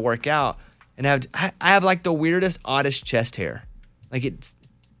after I work out and I have like the weirdest, oddest chest hair. Like it's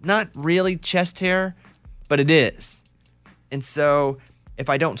not really chest hair, but it is. And so if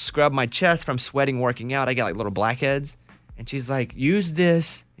I don't scrub my chest from sweating working out, I get like little blackheads. And she's like, use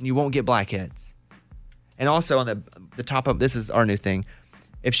this and you won't get blackheads. And also on the top of, this is our new thing.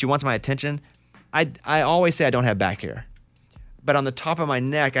 If she wants my attention, I always say I don't have back hair. But on the top of my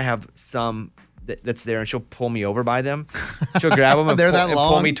neck, I have some that's there and she'll pull me over by them. She'll grab them and,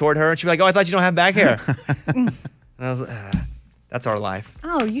 pull me toward her. And she'll be like, oh, I thought you don't have back hair. And I was like, that's our life.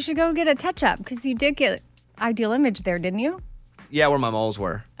 Oh, you should go get a touch-up because you did get Ideal Image there, didn't you? Yeah, where my moles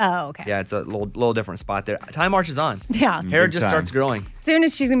were. Oh, okay. Yeah, it's a little different spot there. Time marches on. Yeah. Hair just starts growing. Soon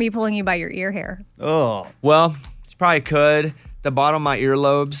as she's going to be pulling you by your ear hair. Oh. Well, she probably could. The bottom of my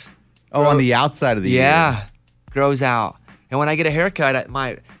earlobes. Oh, on the outside of the ear. Yeah, grows out. And when I get a haircut,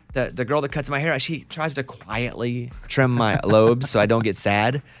 the girl that cuts my hair, she tries to quietly trim my lobes so I don't get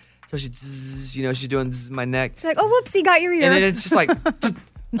sad. So she's doing my neck. She's like, oh, whoopsie, got your ear. And then it's just like,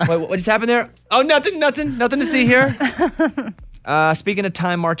 what just happened there? Oh, nothing to see here. Speaking of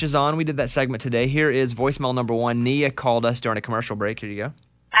Time Marches On, we did that segment today. Here is voicemail number 1. Nia called us during a commercial break. Here you go.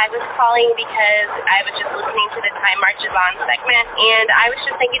 I was calling because I was just listening to the Time Marches On segment, and I was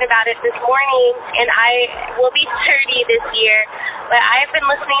just thinking about it this morning, and I will be 30 this year, but I've been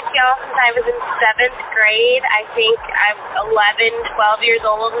listening to y'all since I was in 7th grade. I think I'm 11, 12 years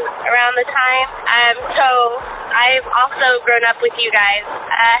old around the time. So I've also grown up with you guys.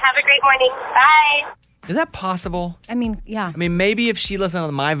 Have a great morning. Bye. Is that possible? I mean, yeah. I mean, maybe if she listened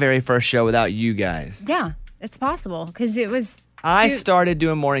to my very first show without you guys. Yeah, it's possible because it was... I started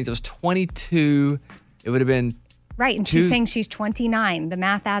doing mornings. I was 22. It would have been... Right, and she's saying she's 29. The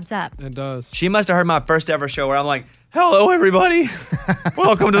math adds up. It does. She must have heard my first ever show where I'm like, hello, everybody.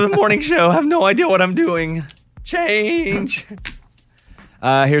 Welcome to the morning show. I have no idea what I'm doing. Change.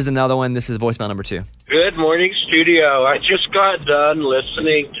 Here's another one. This is voicemail number 2. Good morning, studio. I just got done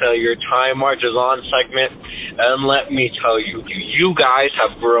listening to your Time Marches On segment, and let me tell you, you guys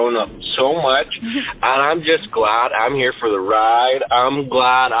have grown up so much, and I'm just glad I'm here for the ride. I'm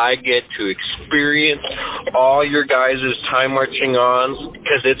glad I get to experience all your guys' Time Marching On,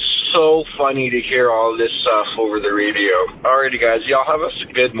 because it's so funny to hear all this stuff over the radio. Alrighty, guys, y'all have a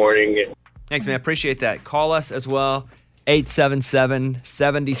good morning. Thanks, man. Appreciate that. Call us as well.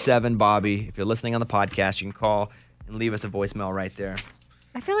 877-77-BOBBY. If you're listening on the podcast, you can call and leave us a voicemail right there.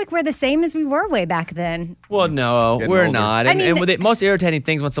 I feel like we're the same as we were way back then. Well, no, we're not. And with the most irritating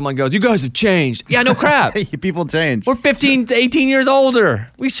things when someone goes, you guys have changed. Yeah, no crap. People change. We're 15 to 18 years older.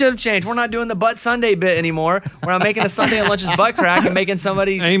 We should have changed. We're not doing the butt Sunday bit anymore. Where I'm making a Sunday at lunch's butt crack and making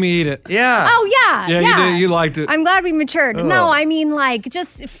somebody... Amy eat it. Yeah. Oh, yeah. Yeah, you did. You liked it. I'm glad we matured. Ugh. No, I mean, like,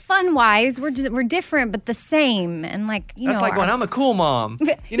 just fun-wise, we're different, but the same. And, like, you That's know... like when I'm a cool mom.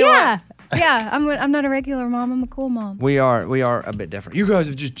 You know what? Yeah, I'm not a regular mom. I'm a cool mom. We are a bit different. You guys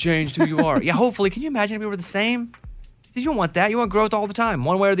have just changed who you are. Yeah, hopefully. Can you imagine if we were the same? You don't want that. You want growth all the time,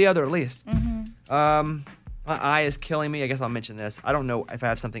 one way or the other, at least. Mm-hmm. My eye is killing me. I guess I'll mention this. I don't know if I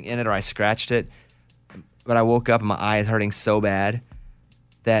have something in it or I scratched it, but I woke up and my eye is hurting so bad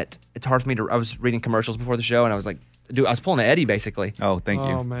that it's hard for me to. I was reading commercials before the show and I was like, dude, I was pulling an Eddie basically. Oh, thank you.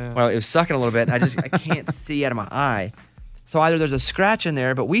 Oh, man. Well, it was sucking a little bit. And I can't see out of my eye. So either there's a scratch in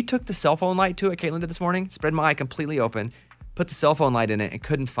there, but we took the cell phone light to it. Caitlin did this morning. Spread my eye completely open. Put the cell phone light in it and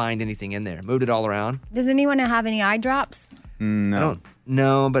couldn't find anything in there. Moved it all around. Does anyone have any eye drops? No.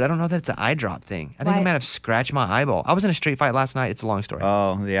 But I don't know that it's an eye drop thing. I think I might have scratched my eyeball. I was in a street fight last night. It's a long story.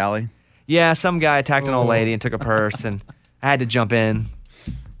 Oh, the alley? Yeah, some guy attacked an old lady and took a purse, and I had to jump in.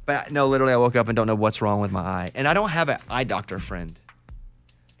 But no, literally, I woke up and don't know what's wrong with my eye. And I don't have an eye doctor friend.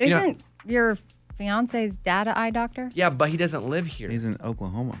 Isn't your fiance's dad an eye doctor? Yeah, but he doesn't live here. He's in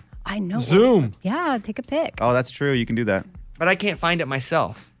Oklahoma. I know. Zoom. Yeah, take a pic. Oh, that's true. You can do that. But I can't find it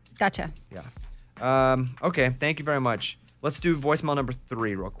myself. Gotcha. Yeah. Okay, thank you very much. Let's do voicemail number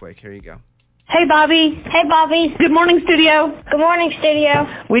 3 real quick. Here you go. Hey, Bobby. Hey, Bobby. Good morning, studio. Good morning, studio.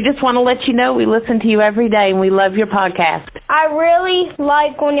 We just want to let you know we listen to you every day and we love your podcast. I really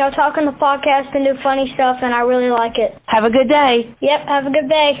like when y'all talk on the podcast and do funny stuff, and I really like it. Have a good day. Yep, have a good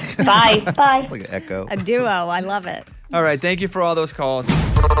day. Bye. Bye. It's like an echo. A duo. I love it. All right, thank you for all those calls.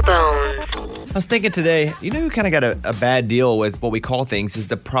 I was thinking today, you know who kind of got a bad deal with what we call things is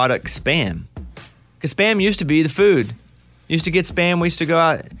the product spam. Because spam used to be the food. You used to get spam. We used to go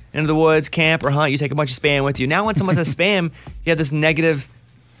out into the woods, camp, or hunt. You take a bunch of spam with you. Now when someone says spam, you have this negative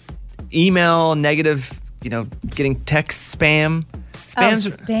email, negative, getting text spam.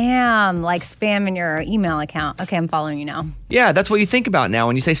 Spam, like spam in your email account. Okay, I'm following you now. Yeah, that's what you think about now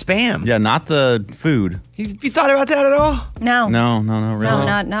when you say spam. Yeah, not the food. You thought about that at all? No. No, really.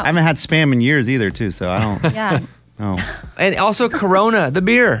 No. I haven't had spam in years either, too, so I don't. Yeah. No. And also Corona, the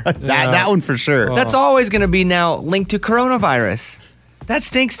beer. That one for sure. That's always going to be now linked to coronavirus. That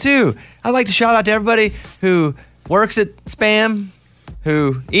stinks too. I'd like to shout out to everybody who works at Spam,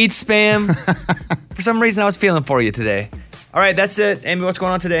 who eats Spam. For some reason, I was feeling for you today. All right, that's it. Amy, what's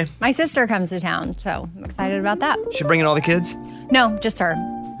going on today? My sister comes to town, so I'm excited about that. She bringing all the kids? No, just her.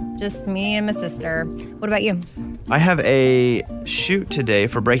 Just me and my sister. What about you? I have a shoot today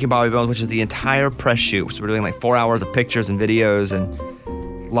for Breaking Bobby Bones, which is the entire press shoot. So we're doing like 4 hours of pictures and videos and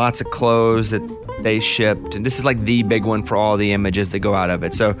lots of clothes that they shipped. And this is like the big one for all the images that go out of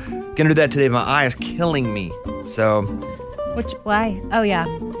it. So gonna do that today. My eye is killing me. So. Why? Oh, yeah.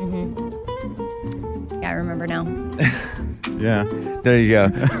 Mm-hmm. Yeah, I remember now. Yeah. There you go.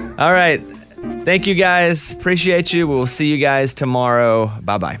 All right. Thank you guys. Appreciate you. We'll see you guys tomorrow.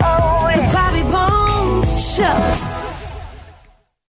 Bye-bye. The Bobby Bones Show.